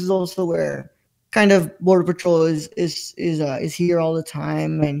 this is also where kind of Border Patrol is here all the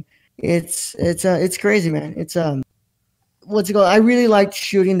time, and it's crazy, man. It's what's it called? I really liked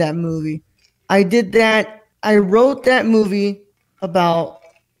shooting that movie. I did that. I wrote that movie about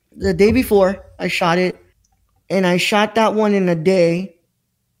the day before I shot it, and I shot that one in a day,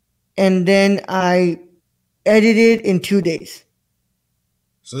 and then I edited in 2 days.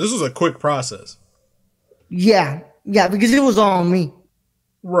 So this was a quick process. Yeah, because it was all on me.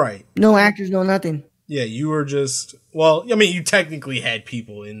 Right. No actors, no nothing. Yeah, you were just, well, I mean, you technically had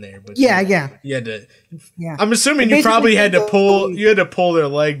people in there, but you had to. Yeah. I'm assuming you probably had to pull their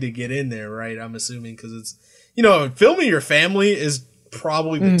leg to get in there, right? I'm assuming because it's, filming your family is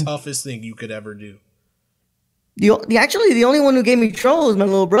probably the toughest thing you could ever do. Actually, the only one who gave me trouble was my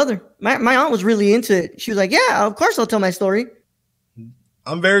little brother. My aunt was really into it. She was like, "Yeah, of course I'll tell my story."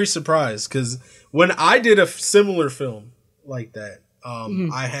 I'm very surprised because when I did a similar film like that,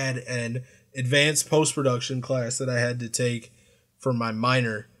 I had an advanced post-production class that I had to take for my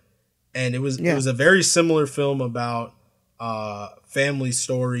minor, and it was a very similar film about family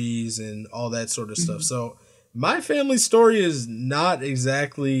stories and all that sort of stuff. So my family story is not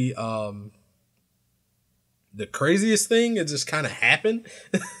exactly the craziest thing. It just kind of happened.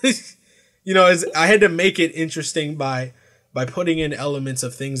 I had to make it interesting by putting in elements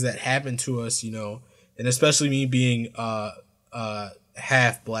of things that happened to us, and especially me being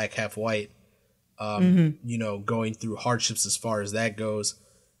half black, half white, going through hardships as far as that goes,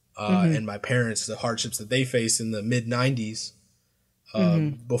 and my parents, the hardships that they faced in the mid 90s,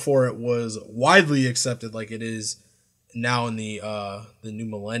 before it was widely accepted like it is now in the new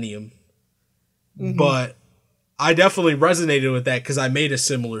millennium. But I definitely resonated with that because I made a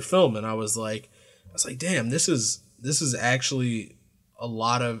similar film, and I was like, damn, this is actually a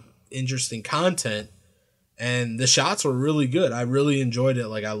lot of interesting content, and the shots were really good. I really enjoyed it.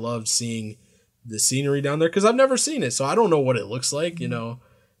 Like, I loved seeing the scenery down there because I've never seen it, so I don't know what it looks like.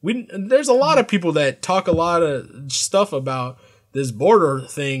 There's a lot of people that talk a lot of stuff about this border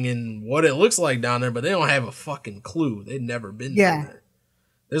thing and what it looks like down there, but they don't have a fucking clue. They've never been down there.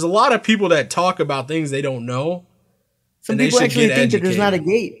 There's a lot of people that talk about things they don't know. Some people actually think that there's not a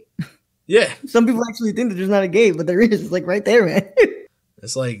gate. Yeah. Some people actually think that there's not a gate, but there is. It's like right there, man.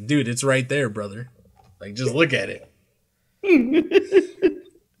 It's like, dude, it's right there, brother. Like, just look at it.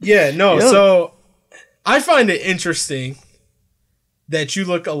 Yeah, no. Yep. So I find it interesting that you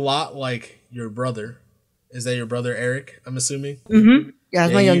look a lot like your brother. Is that your brother, Eric? I'm assuming. Yeah,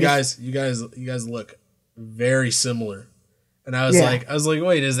 my youngest. You guys look very similar. And I was like,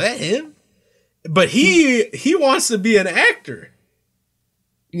 wait, is that him? But he wants to be an actor.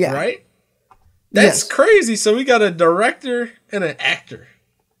 Yeah. Right? That's crazy. So we got a director and an actor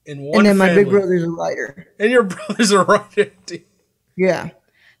in one family. And then my big brother's a writer. And your brother's a writer, too. Yeah.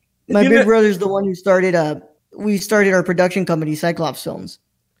 My big brother's the one who started we started our production company, Cyclops Films.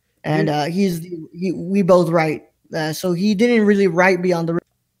 And we both write. So he didn't really write Beyond the River.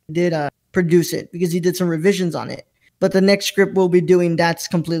 He did produce it because he did some revisions on it. But the next script we'll be doing, that's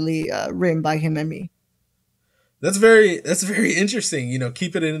completely written by him and me. That's very interesting.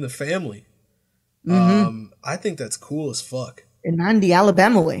 Keep it in the family. I think that's cool as fuck. And not in the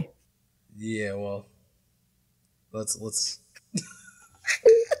Alabama way. Yeah, well, let's.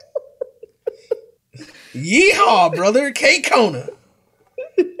 Yeehaw, brother, K-Kona.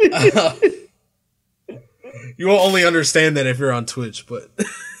 You will only understand that if you're on Twitch, but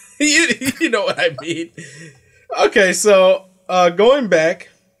you know what I mean. Okay, so going back,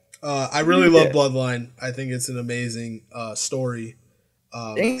 I really love Bloodline. I think it's an amazing story.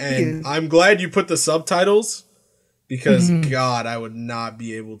 Thank you. I'm glad you put the subtitles because, God, I would not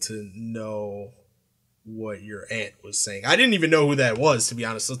be able to know what your aunt was saying. I didn't even know who that was, to be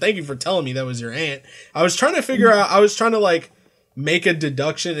honest. So thank you for telling me that was your aunt. I was trying to figure out, I was trying to make a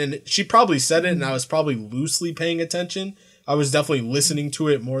deduction, and she probably said it, and I was probably loosely paying attention. I was definitely listening to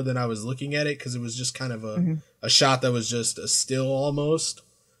it more than I was looking at it because it was just kind of a shot that was just a still almost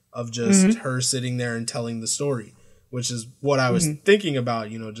of just her sitting there and telling the story, which is what I was thinking about,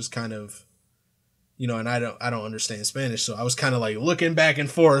 just kind of, and I don't understand Spanish, so I was kind of like looking back and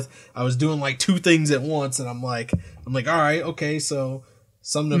forth. I was doing like two things at once, and I'm like, all right, okay, so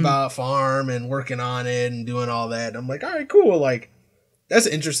something about farm and working on it and doing all that. And I'm like, all right, cool, like that's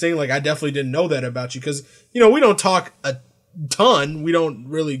interesting. Like I definitely didn't know that about you because we don't talk a ton. We don't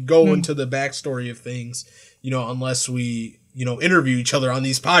really go into the backstory of things, unless we interview each other on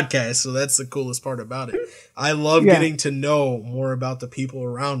these podcasts. So that's the coolest part about it. I love getting to know more about the people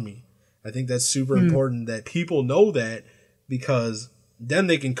around me. I think that's super important that people know that because then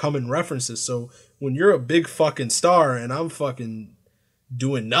they can come and reference this. So when you're a big fucking star and I'm fucking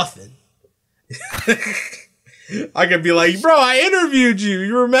doing nothing, I could be like, bro, I interviewed you.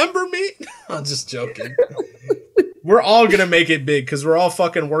 You remember me? I'm just joking. We're all going to make it big because we're all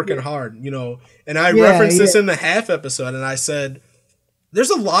fucking working hard, And I referenced this in the half episode and I said, there's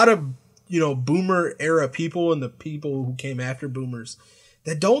a lot of, boomer era people and the people who came after boomers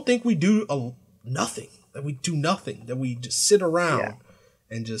that don't think we do nothing, that we do nothing, that we just sit around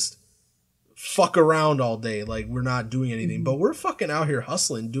and just fuck around all day like we're not doing anything. But we're fucking out here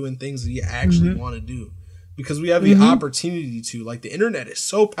hustling, doing things that you actually want to do because we have the opportunity to. Like the internet is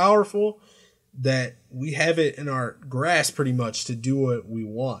so powerful that we have it in our grasp pretty much to do what we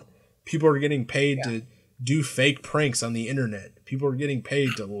want. People are getting paid to do fake pranks on the internet. People are getting paid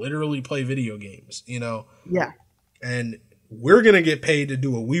to literally play video games, Yeah. And we're going to get paid to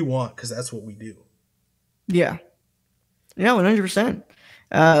do what we want because that's what we do. Yeah. Yeah, 100%.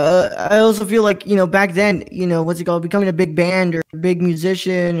 I also feel like, back then, what's it called? Becoming a big band or a big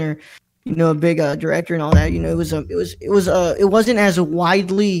musician or, a big director and all that, it wasn't as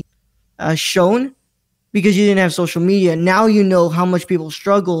widely shown because you didn't have social media. Now you know how much people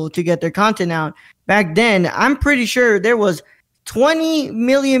struggle to get their content out. Back then, I'm pretty sure there was 20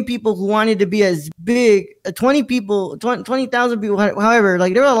 million people who wanted to be as big, 20,000 people, however,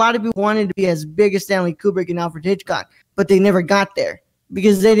 like there were a lot of people who wanted to be as big as Stanley Kubrick and Alfred Hitchcock, but they never got there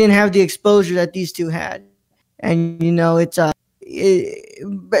because they didn't have the exposure that these two had. And,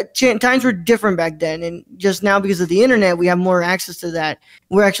 but times were different back then. And just now because of the internet, we have more access to that.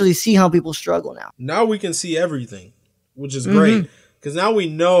 We actually see how people struggle now. Now we can see everything, which is great because now we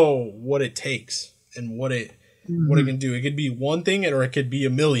know what it takes and what it can do. It could be one thing or it could be a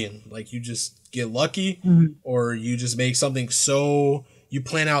million. Like you just get lucky or you just make something you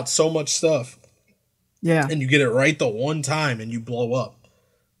plan out so much stuff. Yeah. And you get it right the one time and you blow up.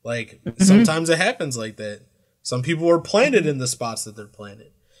 Like sometimes it happens like that. Some people are planted in the spots that they're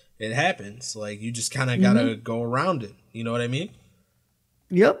planted. It happens. Like you just kind of got to go around it. You know what I mean?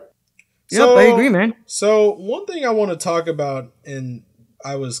 Yep. So, I agree, man. So one thing I want to talk about, and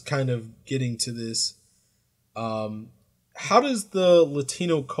I was kind of getting to this, how does the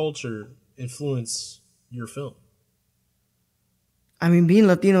Latino culture influence your film? I mean, being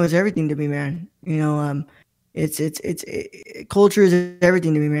Latino is everything to me, man. It's culture is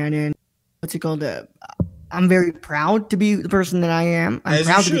everything to me, man. And what's it called? I'm very proud to be the person that I am. I'm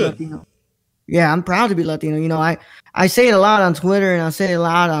proud to be Latino. Yeah, I'm proud to be Latino. I say it a lot on Twitter and I say it a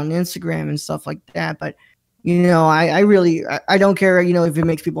lot on Instagram and stuff like that. But I really don't care, if it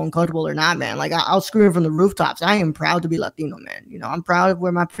makes people uncomfortable or not, man. Like I'll scream from the rooftops. I am proud to be Latino, man. I'm proud of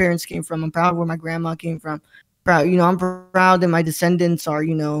where my parents came from. I'm proud of where my grandma came from. I'm proud that my descendants are,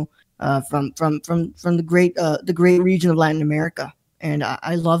 from the great region of Latin America. And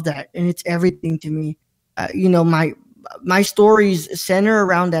I love that. And it's everything to me. My stories center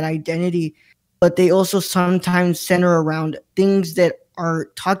around that identity, but they also sometimes center around things that are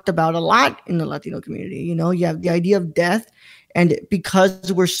talked about a lot in the Latino community. You have the idea of death, and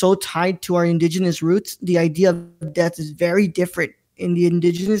because we're so tied to our indigenous roots, the idea of death is very different in the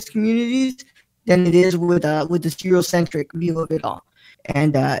indigenous communities than it is with the Eurocentric view of it all.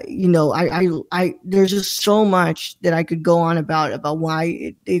 And I there's just so much that I could go on about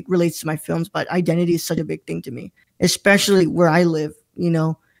why it relates to my films, but identity is such a big thing to me, especially where I live.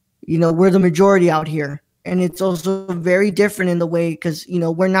 We're the majority out here, and it's also very different in the way because we're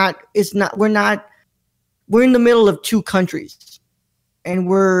in the middle of two countries, and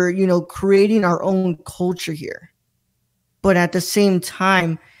we're creating our own culture here, but at the same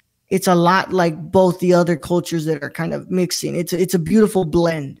time, it's a lot like both the other cultures that are kind of mixing. It's a beautiful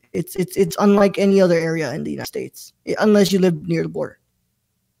blend. It's unlike any other area in the United States, unless you live near the border.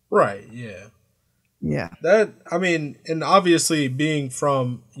 Right. Yeah. Yeah. And obviously being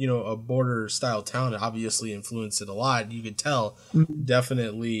from, a border style town, it obviously influenced it a lot. You could tell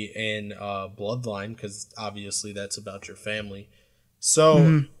definitely in Bloodline, because obviously that's about your family.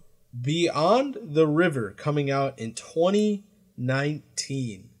 So Beyond the River, coming out in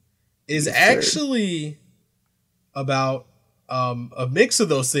 2019. Is actually about a mix of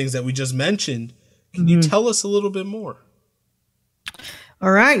those things that we just mentioned, Can you tell us a little bit more?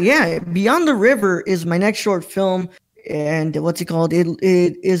 All right, yeah. Beyond the River is my next short film, and what's it called? It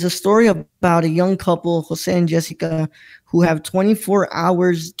is a story about a young couple, Jose and Jessica, who have 24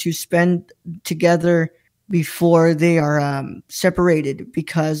 hours to spend together before they are separated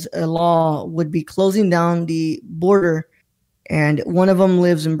because a law would be closing down the border, and one of them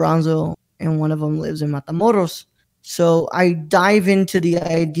lives in Brownsville and one of them lives in Matamoros. So I dive into the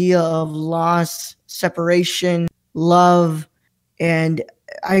idea of loss, separation, love, and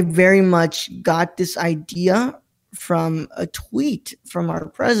I very much got this idea from a tweet from our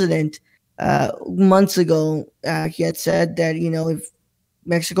president months ago. He had said that, if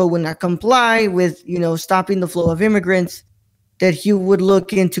Mexico would not comply with, stopping the flow of immigrants, that he would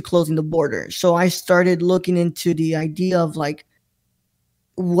look into closing the border. So I started looking into the idea of like,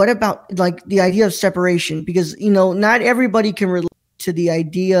 what about like the idea of separation? Because, not everybody can relate to the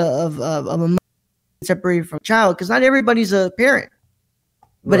idea of a mother separated from a child, because not everybody's a parent.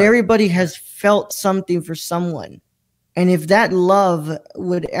 But Right. everybody has felt something for someone. And if that love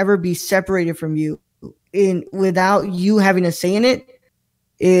would ever be separated from you without you having a say in it,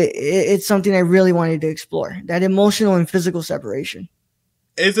 it's something I really wanted to explore. That emotional and physical separation.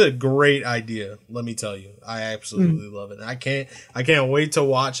 It's a great idea, let me tell you. I absolutely love it. I can't wait to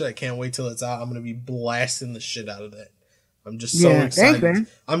watch it. I can't wait till it's out. I'm gonna be blasting the shit out of that. I'm just so excited. Thanks, man.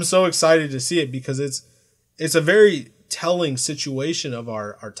 I'm so excited to see it because it's a very telling situation of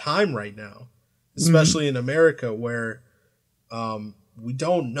our time right now, especially in America, where we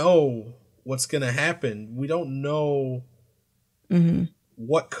don't know what's going to happen. We don't know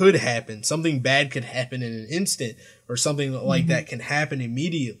what could happen. Something bad could happen in an instant, or something like that can happen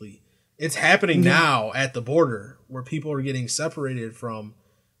immediately. It's happening now at the border, where people are getting separated from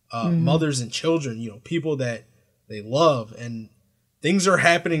mothers and children, people that they love, and things are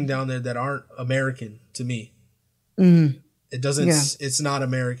happening down there that aren't American to me. It doesn't. Yeah. It's not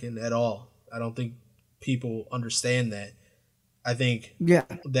American at all. I don't think people understand that. I think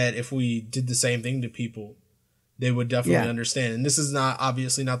that if we did the same thing to people, they would definitely understand. And this is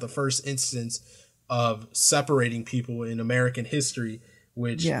obviously not the first instance of separating people in American history,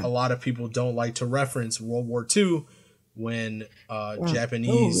 which a lot of people don't like to reference. World War II, when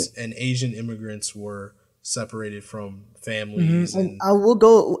Japanese and Asian immigrants were separated from families. And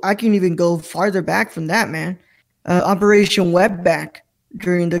I can even go farther back from that, man. Operation Wetback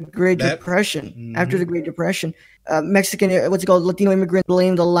during the Great Depression. After the Great Depression, Mexican, Latino immigrants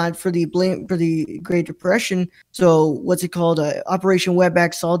blamed a lot for the Great Depression. So Operation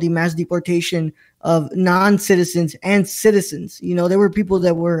Wetback saw the mass deportation of non-citizens and citizens. There were people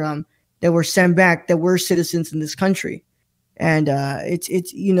that were sent back that were citizens in this country, and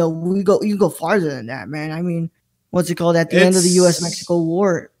you can go farther than that, man. I mean, at the end of the U.S.-Mexico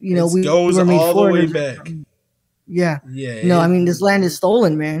War, we goes were made all the way foreigners. back. Yeah. I mean, this land is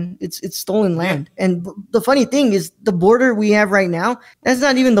stolen, man. It's stolen land. And the funny thing is, the border we have right now, that's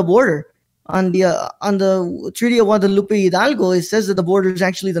not even the border. On the Treaty of Guadalupe Hidalgo, it says that the border is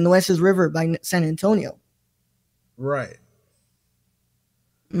actually the Nueces River by San Antonio. Right.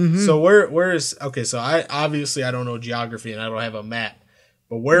 So where is so I don't know geography and I don't have a map,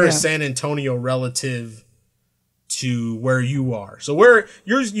 but where is San Antonio relative to where you are? So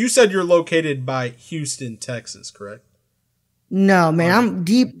you said you're located by Houston, Texas, correct? No, man, I'm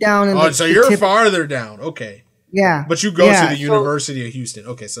deep down in so you're farther down. Okay. Yeah. But you go to the University of Houston.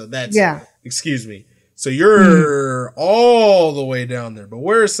 Okay, so that's excuse me. So you're all the way down there. But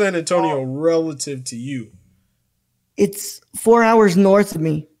where is San Antonio relative to you? It's 4 hours north of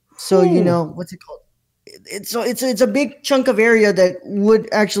me. So what's it called? It's a big chunk of area that would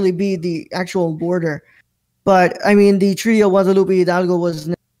actually be the actual border. But I mean, the Treaty of Guadalupe Hidalgo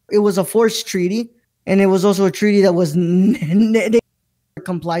was a forced treaty, and it was also a treaty that was never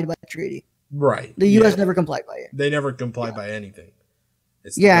complied by the treaty. Right. The U.S. never complied by it. They never complied by anything.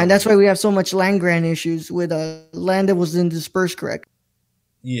 And that's why we have so much land grant issues with land that wasn't dispersed correct.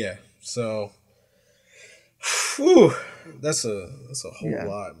 Yeah. So, that's a whole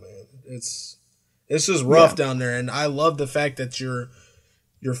lot, man. It's just rough down there, and I love the fact that your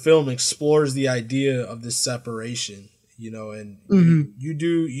film explores the idea of this separation, and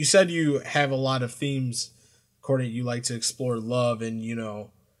you said you have a lot of themes, according, you like to explore love and,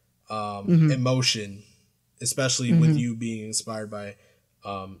 emotion, especially with you being inspired by,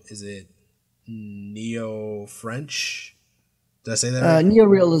 is it Neo-French? Did I say that right?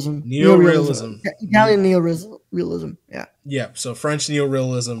 Neorealism. Neorealism. Italian neorealism. Yeah. Yeah. So French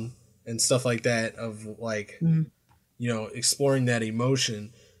neorealism and stuff like that of like, exploring that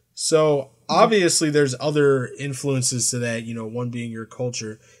emotion. So obviously there's other influences to that, you know, one being your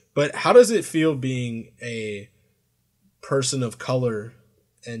culture, but how does it feel being a person of color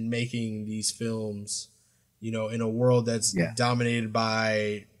and making these films, you know, in a world that's dominated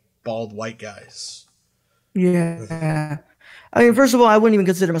by bald white guys? Yeah. I mean, first of all, I wouldn't even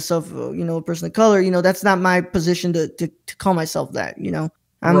consider myself, you know, a person of color. You know, that's not my position to call myself that, you know.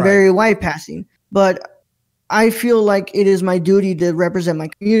 I'm very white passing. But I feel like it is my duty to represent my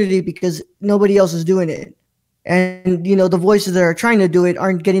community because nobody else is doing it. And, you know, the voices that are trying to do it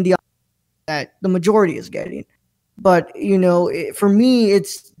aren't getting the that the majority is getting. But, you know, for me,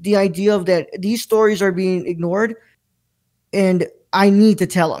 it's the idea of that these stories are being ignored and I need to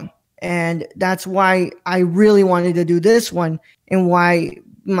tell them. And that's why I really wanted to do this one and why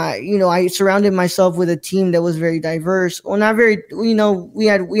I surrounded myself with a team that was very diverse. Well, not very, you know, we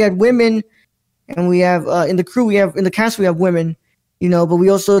had women and we have in the cast we have women, you know, but we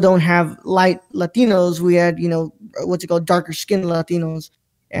also don't have light Latinos. We had, you know, darker skinned Latinos.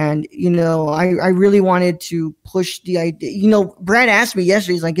 And, you know, I really wanted to push the idea. You know, Brad asked me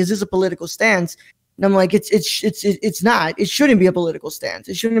yesterday, he's like, is this a political stance? And I'm like, it's not. It shouldn't be a political stance.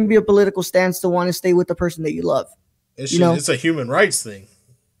 It shouldn't be a political stance to want to stay with the person that you love. It's a human rights thing.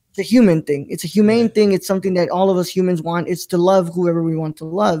 It's a human thing. It's a humane thing. It's something that all of us humans want. It's to love whoever we want to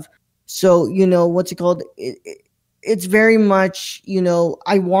love. So, you know, it's very much, you know,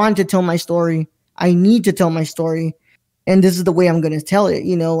 I want to tell my story. I need to tell my story. And this is the way I'm going to tell it.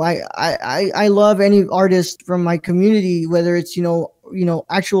 You know, I love any artist from my community, whether it's, you know,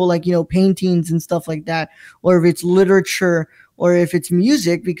 actual, like, you know, paintings and stuff like that, or if it's literature or if it's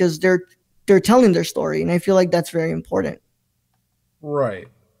music, because they're telling their story. And I feel like that's very important. Right.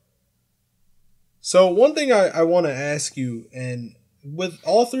 So one thing I want to ask you, and with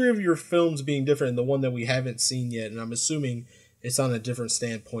all three of your films being different and the one that we haven't seen yet, and I'm assuming it's on a different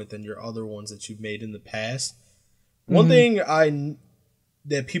standpoint than your other ones that you've made in the past. One thing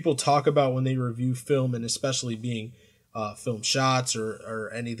that people talk about when they review film, and especially being film shots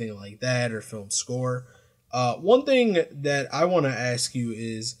or anything like that, or film score, one thing that I want to ask you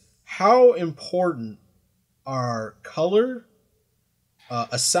is how important are color,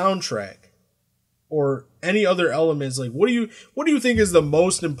 a soundtrack, or any other elements? Like, what do you think is the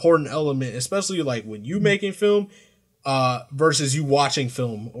most important element, especially like when you making film versus you watching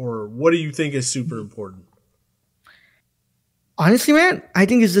film, or what do you think is super important? Honestly, man, I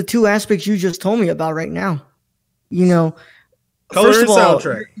think it's the two aspects you just told me about right now. You know, color and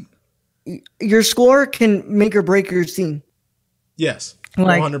soundtrack. Your score can make or break your scene. Yes,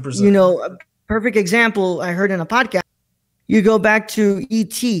 100%. You know, a perfect example I heard in a podcast. You go back to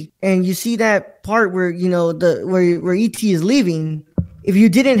E.T. and you see that part where, you know, where E.T. is leaving. If you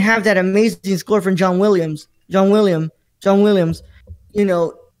didn't have that amazing score from John Williams, you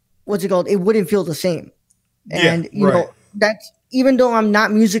know, it wouldn't feel the same. And you know, that's, even though I'm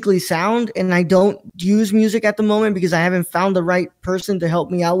not musically sound and I don't use music at the moment because I haven't found the right person to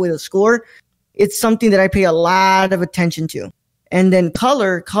help me out with a score, it's something that I pay a lot of attention to. And then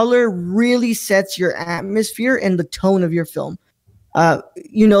color really sets your atmosphere and the tone of your film.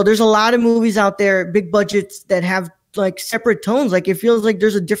 You know, there's a lot of movies out there, big budgets, that have like separate tones. Like, it feels like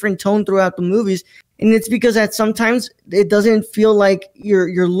there's a different tone throughout the movies. And it's because that sometimes it doesn't feel like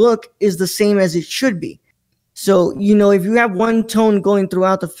your look is the same as it should be. So, you know, if you have one tone going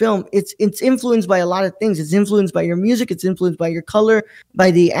throughout the film, it's influenced by a lot of things. It's influenced by your music. It's influenced by your color, by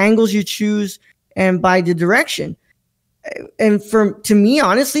the angles you choose, and by the direction. And to me,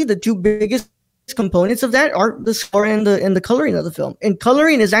 honestly, the two biggest components of that are the score and the coloring of the film. And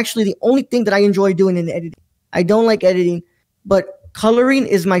coloring is actually the only thing that I enjoy doing in editing. I don't like editing, but coloring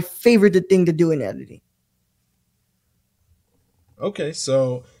is my favorite thing to do in editing. Okay,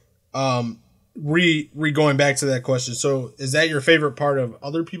 so going back to that question, so is that your favorite part of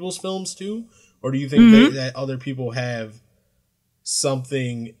other people's films too, or do you think that other people have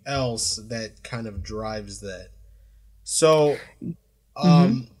something else that kind of drives that? So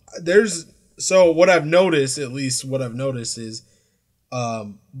what I've noticed is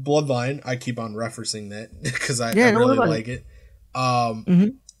Bloodline, I keep on referencing that because I really like it,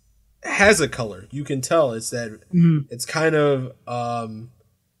 has a color. You can tell it's that it's kind of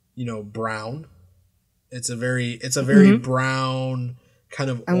you know, brown. It's a very brown, kind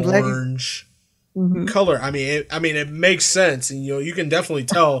of orange color. I mean, it makes sense, and you know, you can definitely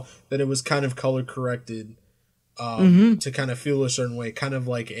tell that it was kind of color corrected to kind of feel a certain way, kind of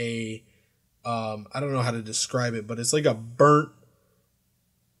like a I don't know how to describe it, but it's like a burnt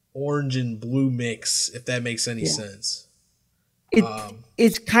orange and blue mix, if that makes any sense.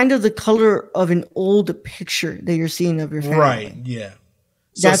 It's kind of the color of an old picture that you're seeing of your family. Right, yeah.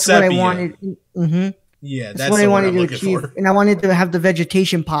 So That's sepia. what I wanted. Mm-hmm. Yeah, That's what I wanted to achieve, for. and I wanted to have the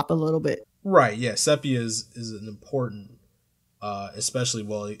vegetation pop a little bit. Right. Yeah, sepia is an important, especially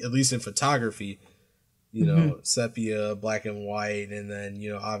at least in photography. You know, sepia, black and white, and then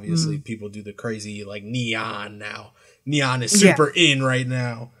obviously people do the crazy like neon now. Neon is super in right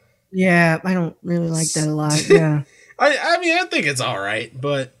now. Yeah, I don't really like that a lot. Yeah. I mean, I think it's all right,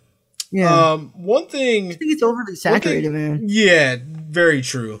 but one thing, I think it's overly saturated, man. Yeah, very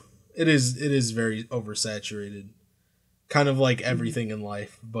true. It is very oversaturated. Kind of like everything in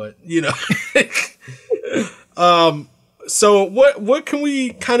life, but so what can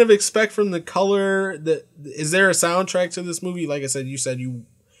we kind of expect from the color? Is there a soundtrack to this movie? Like I said, you said you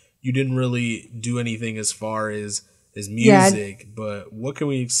didn't really do anything as far as music, but what can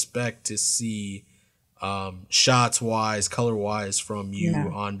we expect to see shots wise, color wise from you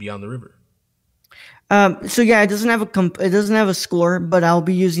on Beyond the River? So it doesn't have a score, but I'll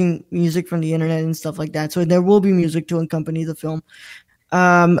be using music from the internet and stuff like that. So there will be music to accompany the film.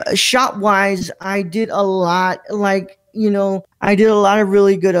 Shot wise, I did a lot of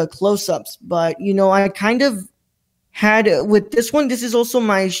really good close ups, but I kind of had with this one. This is also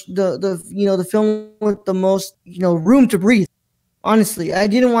the film with the most room to breathe. Honestly, I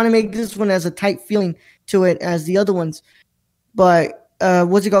didn't want to make this one as a tight feeling to it as the other ones, but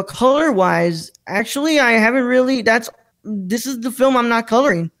what's it called? Color wise, actually, I haven't really. This is the film I'm not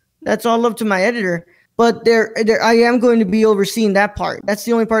coloring. That's all up to my editor. But I am going to be overseeing that part. That's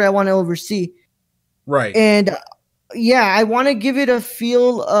the only part I want to oversee. Right. And I want to give it a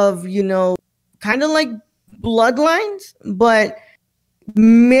feel of kind of like Bloodlines, but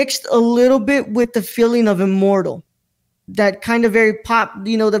mixed a little bit with the feeling of Immortal. That kind of very pop,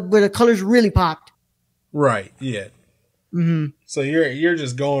 where the colors really popped. Right. Yeah. Mm-hmm. So you're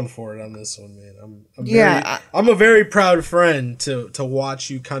just going for it on this one, man. I'm a very proud friend to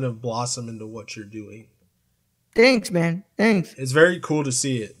watch you kind of blossom into what you're doing. Thanks, man. Thanks. It's very cool to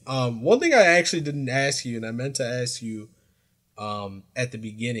see it. One thing I actually didn't ask you, and I meant to ask you at the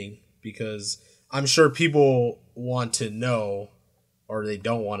beginning, because I'm sure people want to know, or they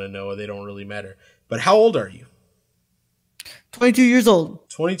don't want to know, or they don't really matter. But how old are you? 22 years old.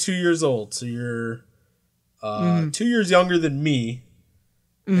 22 years old. So you're 2 years younger than me,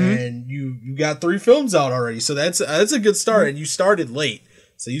 and you got 3 films out already. So that's a good start, and you started late.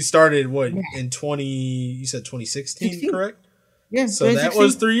 So you started in 20? You said 2016, correct? Yeah. So that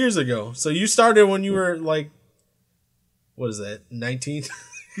was 3 years ago. So you started when you were like, what is that? 19?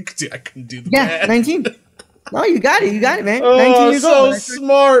 I couldn't do the math. 19. No, you got it. You got it, man. Oh, 19 years old. So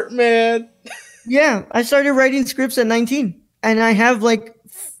smart, man. Yeah, I started writing scripts at 19, and I have like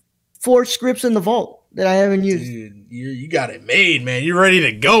 4 scripts in the vault that I haven't used. Dude, you got it made, man. You're ready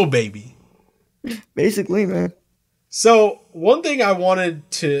to go, baby. Basically, man. So one thing I wanted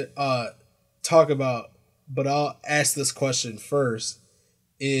to talk about, but I'll ask this question first,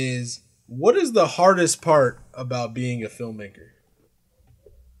 is what is the hardest part about being a filmmaker?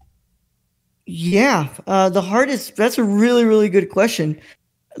 Yeah, the hardest, that's a really, really good question.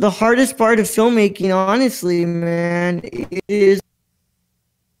 The hardest part of filmmaking, honestly, man,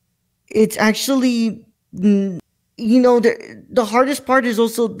 it's actually, the hardest part is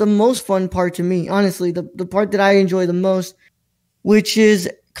also the most fun part to me, honestly, the part that I enjoy the most, which is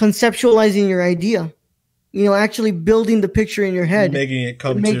conceptualizing your idea, actually building the picture in your head. Making it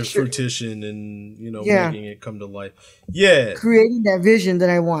come to fruition and, making it come to life. Yeah. Creating that vision that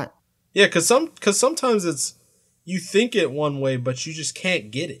I want. Yeah, because sometimes you think it one way, but you just can't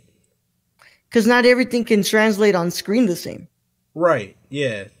get it. Because not everything can translate on screen the same. Right,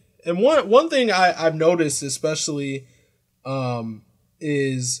 yeah. And one thing I've noticed especially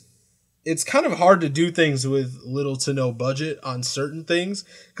is it's kind of hard to do things with little to no budget on certain things.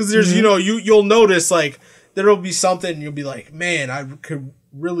 Because there's, you'll notice like there'll be something and you'll be like, man, I could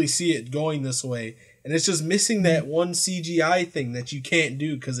really see it going this way. And it's just missing that one CGI thing that you can't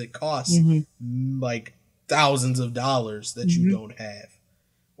do because it costs like thousands of dollars that you don't have.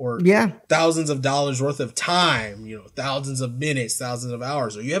 Or thousands of dollars worth of time, thousands of minutes, thousands of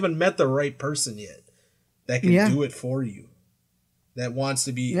hours. Or you haven't met the right person yet that can do it for you. That wants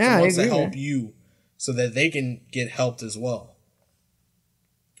to wants to help you so that they can get helped as well.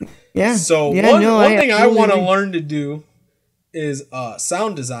 Yeah. So one thing I want to learn to do is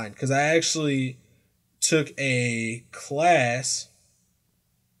sound design, because I actually took a class,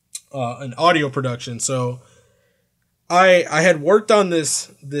 an audio production. So I had worked on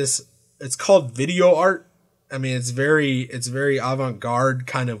this it's called video art. I mean, it's very avant-garde,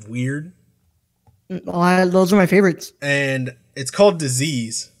 kind of weird. Oh, those are my favorites. And it's called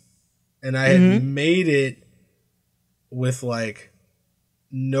Disease. And I had made it with like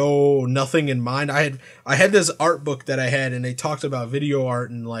nothing in mind. I had this art book that I had, and they talked about video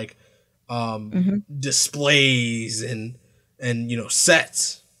art and like displays and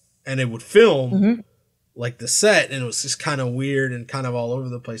sets, and it would film like the set, and it was just kind of weird and kind of all over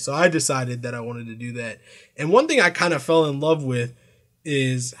the place. So I decided that I wanted to do that. And one thing I kind of fell in love with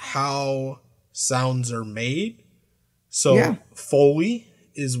is how sounds are made. So Foley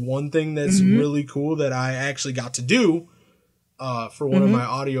is one thing that's really cool that I actually got to do for one of my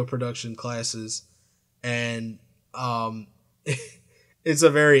audio production classes. And it's a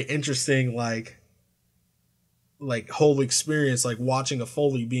very interesting like whole experience, like watching a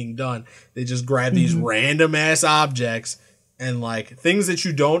Foley being done. They just grab these random ass objects and like things that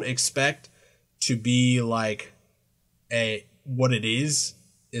you don't expect to be like what it is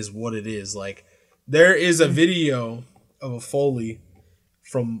what it is. Like there is a video of a Foley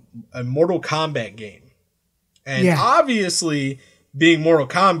from a Mortal Kombat game. And obviously being Mortal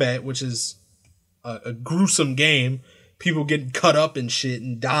Kombat, which is a gruesome game, people getting cut up and shit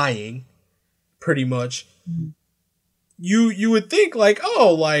and dying pretty much. You would think like,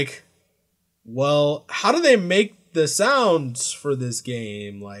 oh, like, well, how do they make the sounds for this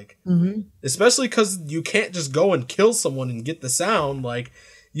game? Like, especially because you can't just go and kill someone and get the sound. Like,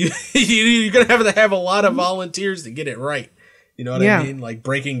 you're going to have a lot of volunteers to get it right. You know what I mean? Like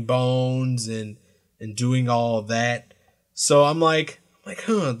breaking bones and doing all of that. So I'm like,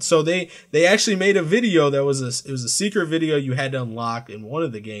 huh. So they actually made a video that was it was a secret video you had to unlock in one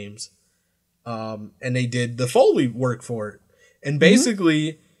of the games. And they did the Foley work for it. And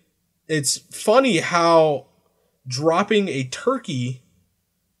basically it's funny how dropping a turkey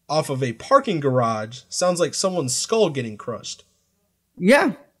off of a parking garage sounds like someone's skull getting crushed.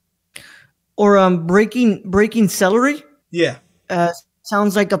 Yeah. Or breaking celery. Yeah.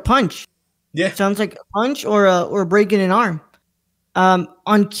 Sounds like a punch. Yeah. Sounds like a punch or breaking an arm.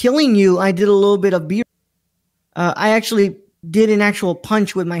 On Killing You, I did a little bit of beer. I actually did an actual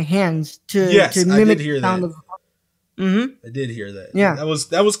punch with my hands to mimic the sound of. I did hear that. Yeah,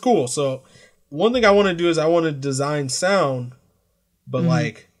 that was cool. So one thing I want to do is I want to design sound, but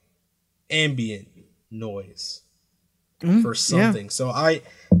like ambient noise for something. So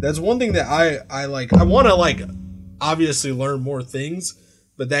that's one thing that I like. I want to like obviously learn more things,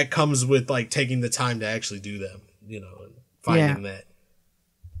 but that comes with like taking the time to actually do them. And finding that.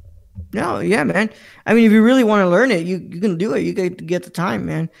 No, yeah, man. I mean, if you really want to learn it, you can do it. You get the time,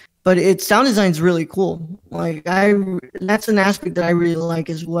 man. But sound design is really cool. Like that's an aspect that I really like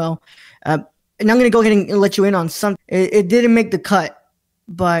as well. And I'm gonna go ahead and let you in on something. It didn't make the cut,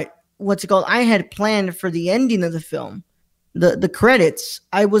 but what's it called? I had planned for the ending of the film, the credits.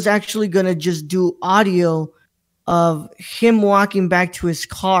 I was actually gonna just do audio of him walking back to his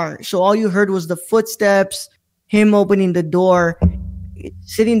car. So all you heard was the footsteps, him opening the door,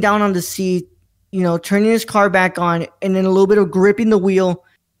 sitting down on the seat, turning his car back on, and then a little bit of gripping the wheel,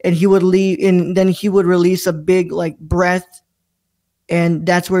 and he would leave, and then he would release a big like breath, and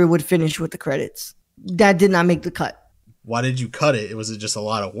that's where it would finish with the credits. That did not make the cut. Why did you cut it? Was it just a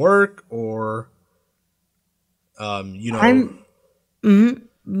lot of work, or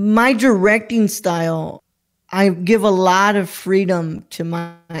my directing style, I give a lot of freedom to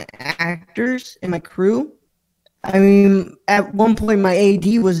my actors and my crew. I mean, at one point, my AD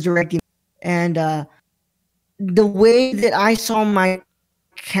was directing, and the way that I saw my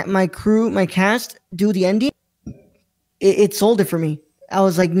crew, my cast do the ending, it sold it for me. I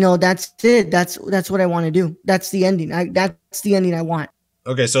was like, no, that's it. That's what I want to do. That's the ending. That's the ending I want.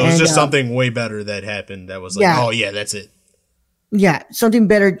 Okay, so it was just something way better that happened. That was like, oh yeah, that's it. Yeah, something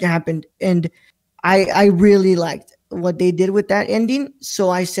better happened, and I really liked what they did with that ending.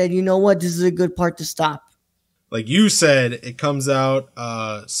 So I said, you know what, this is a good part to stop. Like you said, it comes out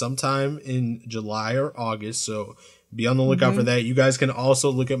sometime in July or August, so be on the lookout for that. You guys can also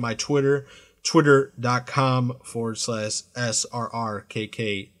look at my Twitter,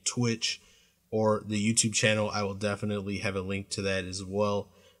 twitter.com/SRRKK Twitch, or the YouTube channel. I will definitely have a link to that as well.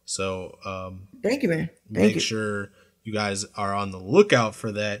 So thank you, man. Make sure you guys are on the lookout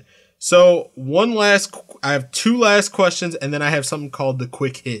for that. So I have two last questions, and then I have something called the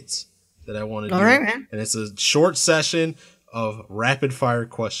quick hits that I want to do. All right, man. And it's a short session of rapid fire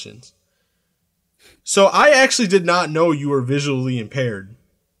questions. So I actually did not know you were visually impaired.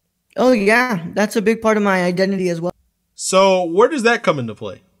 Oh yeah, that's a big part of my identity as well. So where does that come into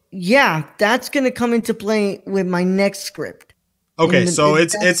play? Yeah, that's going to come into play with my next script. Okay, so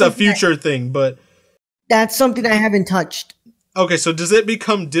it's a future thing, but that's something I haven't touched. Okay, so does it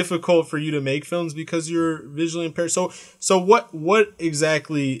become difficult for you to make films because you're visually impaired? So what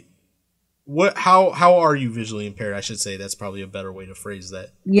exactly How are you visually impaired? I should say that's probably a better way to phrase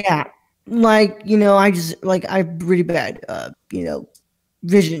that. Yeah, like I just like I have really bad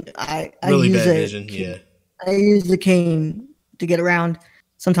vision. I Really use bad a vision. cane. Yeah. I use the cane to get around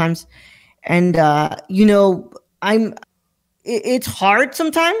sometimes, and I'm it's hard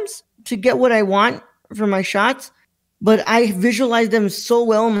sometimes to get what I want from my shots, but I visualize them so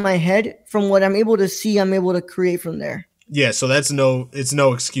well in my head from what I'm able to see. I'm able to create from there. Yeah, so it's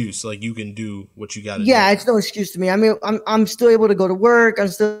no excuse. Like you can do what you got to do. Yeah, it's no excuse to me. I mean, I'm still able to go to work. I'm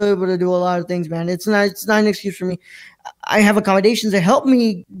still able to do a lot of things, man. It's not an excuse for me. I have accommodations that help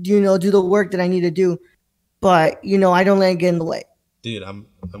me, do the work that I need to do, but I don't let it get in the way. Dude, I'm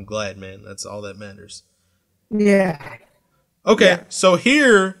glad, man. That's all that matters. Yeah. Okay, Yeah. so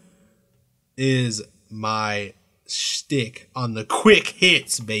here is my shtick on the quick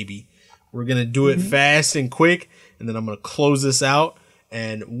hits, baby. We're gonna do it fast and quick, and then I'm gonna close this out.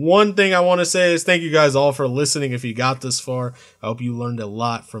 And one thing I want to say is thank you guys all for listening. If you got this far, I hope you learned a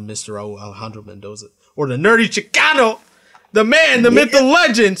lot from Mr. Raúl Alejandro Mendoza, or the nerdy Chicano, the man, the myth, the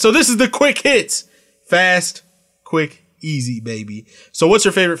legend. So this is the quick hits, fast, quick, easy, baby. So what's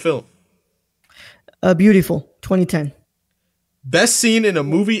your favorite film? Beautiful. 2010. Best scene in a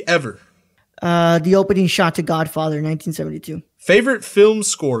movie ever? The opening shot to Godfather, 1972. Favorite film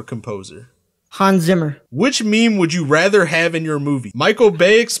score composer? Hans Zimmer. Which meme would you rather have in your movie? Michael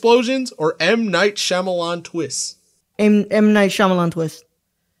Bay explosions or M. Night Shyamalan twists? M. Night Shyamalan twist.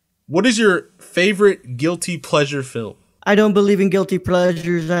 What is your favorite guilty pleasure film? I don't believe in guilty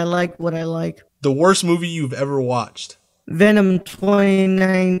pleasures. I like what I like. The worst movie you've ever watched? Venom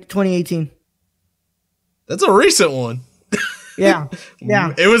 2018. That's a recent one. Yeah.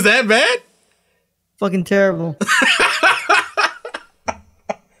 Yeah. It was that bad? Fucking terrible.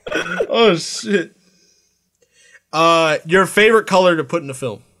 Oh, shit. Your favorite color to put in a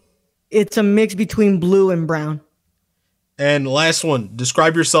film? It's a mix between blue and brown. And last one,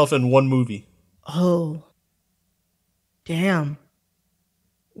 describe yourself in one movie. Oh. Damn.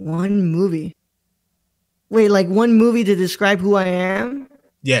 One movie. Wait, like one movie to describe who I am?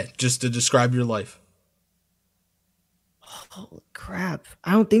 Yeah, just to describe your life. Holy crap.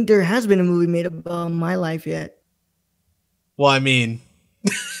 I don't think there has been a movie made about my life yet. Well, I mean,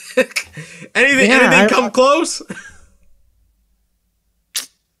 anything come close?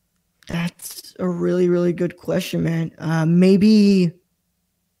 That's a really, really good question, man. Maybe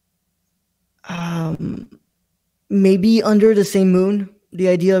Under the Same Moon. The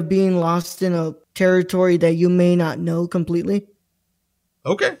idea of being lost in a territory that you may not know completely.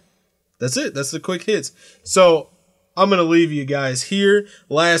 Okay. That's it. That's the quick hits. So I'm going to leave you guys here.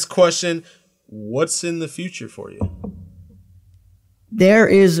 Last question. What's in the future for you? There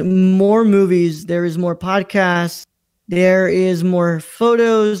is more movies. There is more podcasts. There is more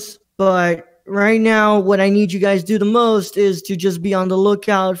photos. But right now, what I need you guys to do the most is to just be on the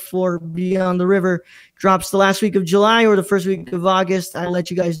lookout for Beyond the River. Drops the last week of July or the first week of August. I'll let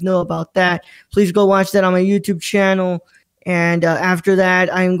you guys know about that. Please go watch that on my YouTube channel. And after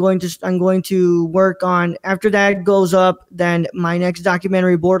that, I'm going to work on. After that goes up, then my next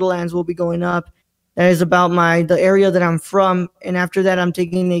documentary, Borderlands, will be going up. That is about the area that I'm from. And after that, I'm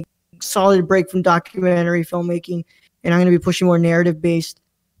taking a solid break from documentary filmmaking, and I'm going to be pushing more narrative-based.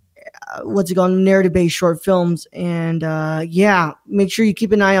 Narrative-based short films. And yeah, make sure you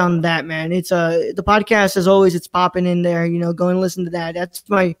keep an eye on that, man. It's the podcast, as always, it's popping in there. Go and listen to that. It's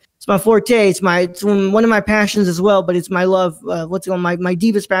my forte. It's one of my passions as well. But it's my love. My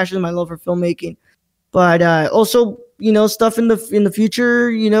deepest passion is my love for filmmaking. But also, stuff in the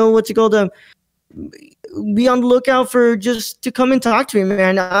future. Be on the lookout for just to come and talk to me,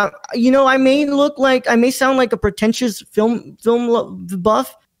 man. I may sound like a pretentious film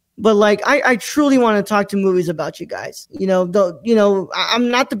buff. But I truly want to talk to movies about you guys. I'm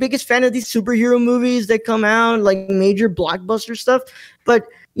not the biggest fan of these superhero movies that come out, like major blockbuster stuff. But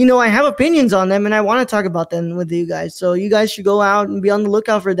I have opinions on them, and I want to talk about them with you guys. So you guys should go out and be on the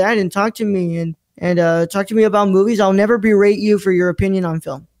lookout for that, and talk to me and talk to me about movies. I'll never berate you for your opinion on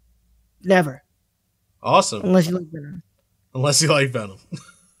film. Never. Awesome. Unless you like Venom.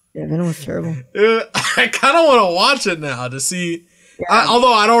 Yeah, Venom was terrible. I kind of want to watch it now to see. Yeah.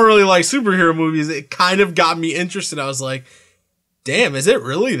 Although I don't really like superhero movies, it kind of got me interested. I was like, damn, is it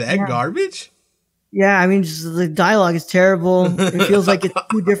really that garbage? Yeah, I mean, just the dialogue is terrible. It feels like it's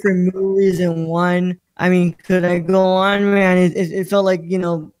two different movies in one. I mean, could I go on, man? It felt like,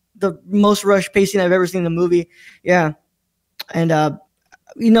 the most rushed pacing I've ever seen in a movie. Yeah. And,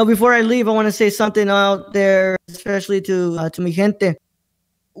 before I leave, I want to say something out there, especially to mi gente.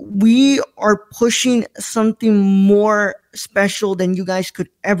 we are pushing something more special than you guys could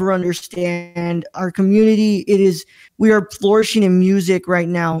ever understand. Our community, we are flourishing in music right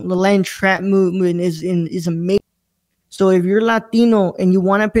now. The Latin trap movement is amazing. So if you're Latino and you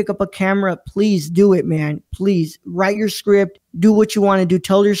want to pick up a camera, please do it, man. Please write your script, do what you want to do,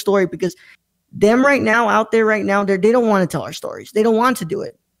 tell your story, because them right now, out there right now, they don't want to tell our stories. They don't want to do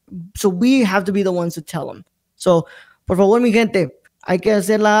it. So we have to be the ones to tell them. So, por favor, mi gente, hay que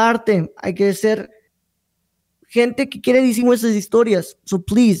hacer la arte, hay que ser gente que quiere decir nuestras historias. So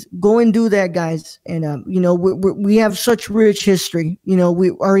please go and do that, guys. And we have such rich history.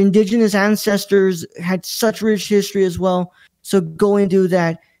 Our indigenous ancestors had such rich history as well. So go and do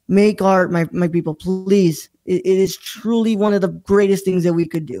that. Make art, my people, please. It is truly one of the greatest things that we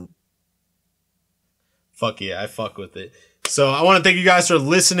could do. Fuck yeah, I fuck with it. So I want to thank you guys for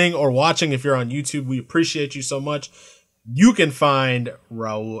listening or watching. If you're on YouTube, we appreciate you so much. You can find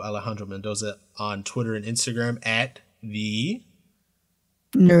Raúl Alejandro Mendoza on Twitter and Instagram at the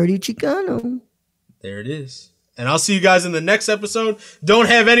Nerdy Chicano. There it is. And I'll see you guys in the next episode. Don't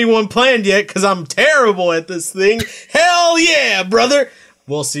have anyone planned yet because I'm terrible at this thing. Hell yeah, brother.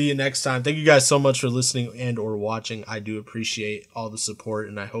 We'll see you next time. Thank you guys so much for listening and or watching. I do appreciate all the support,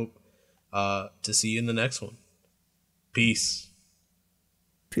 and I hope to see you in the next one. Peace.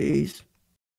 Peace.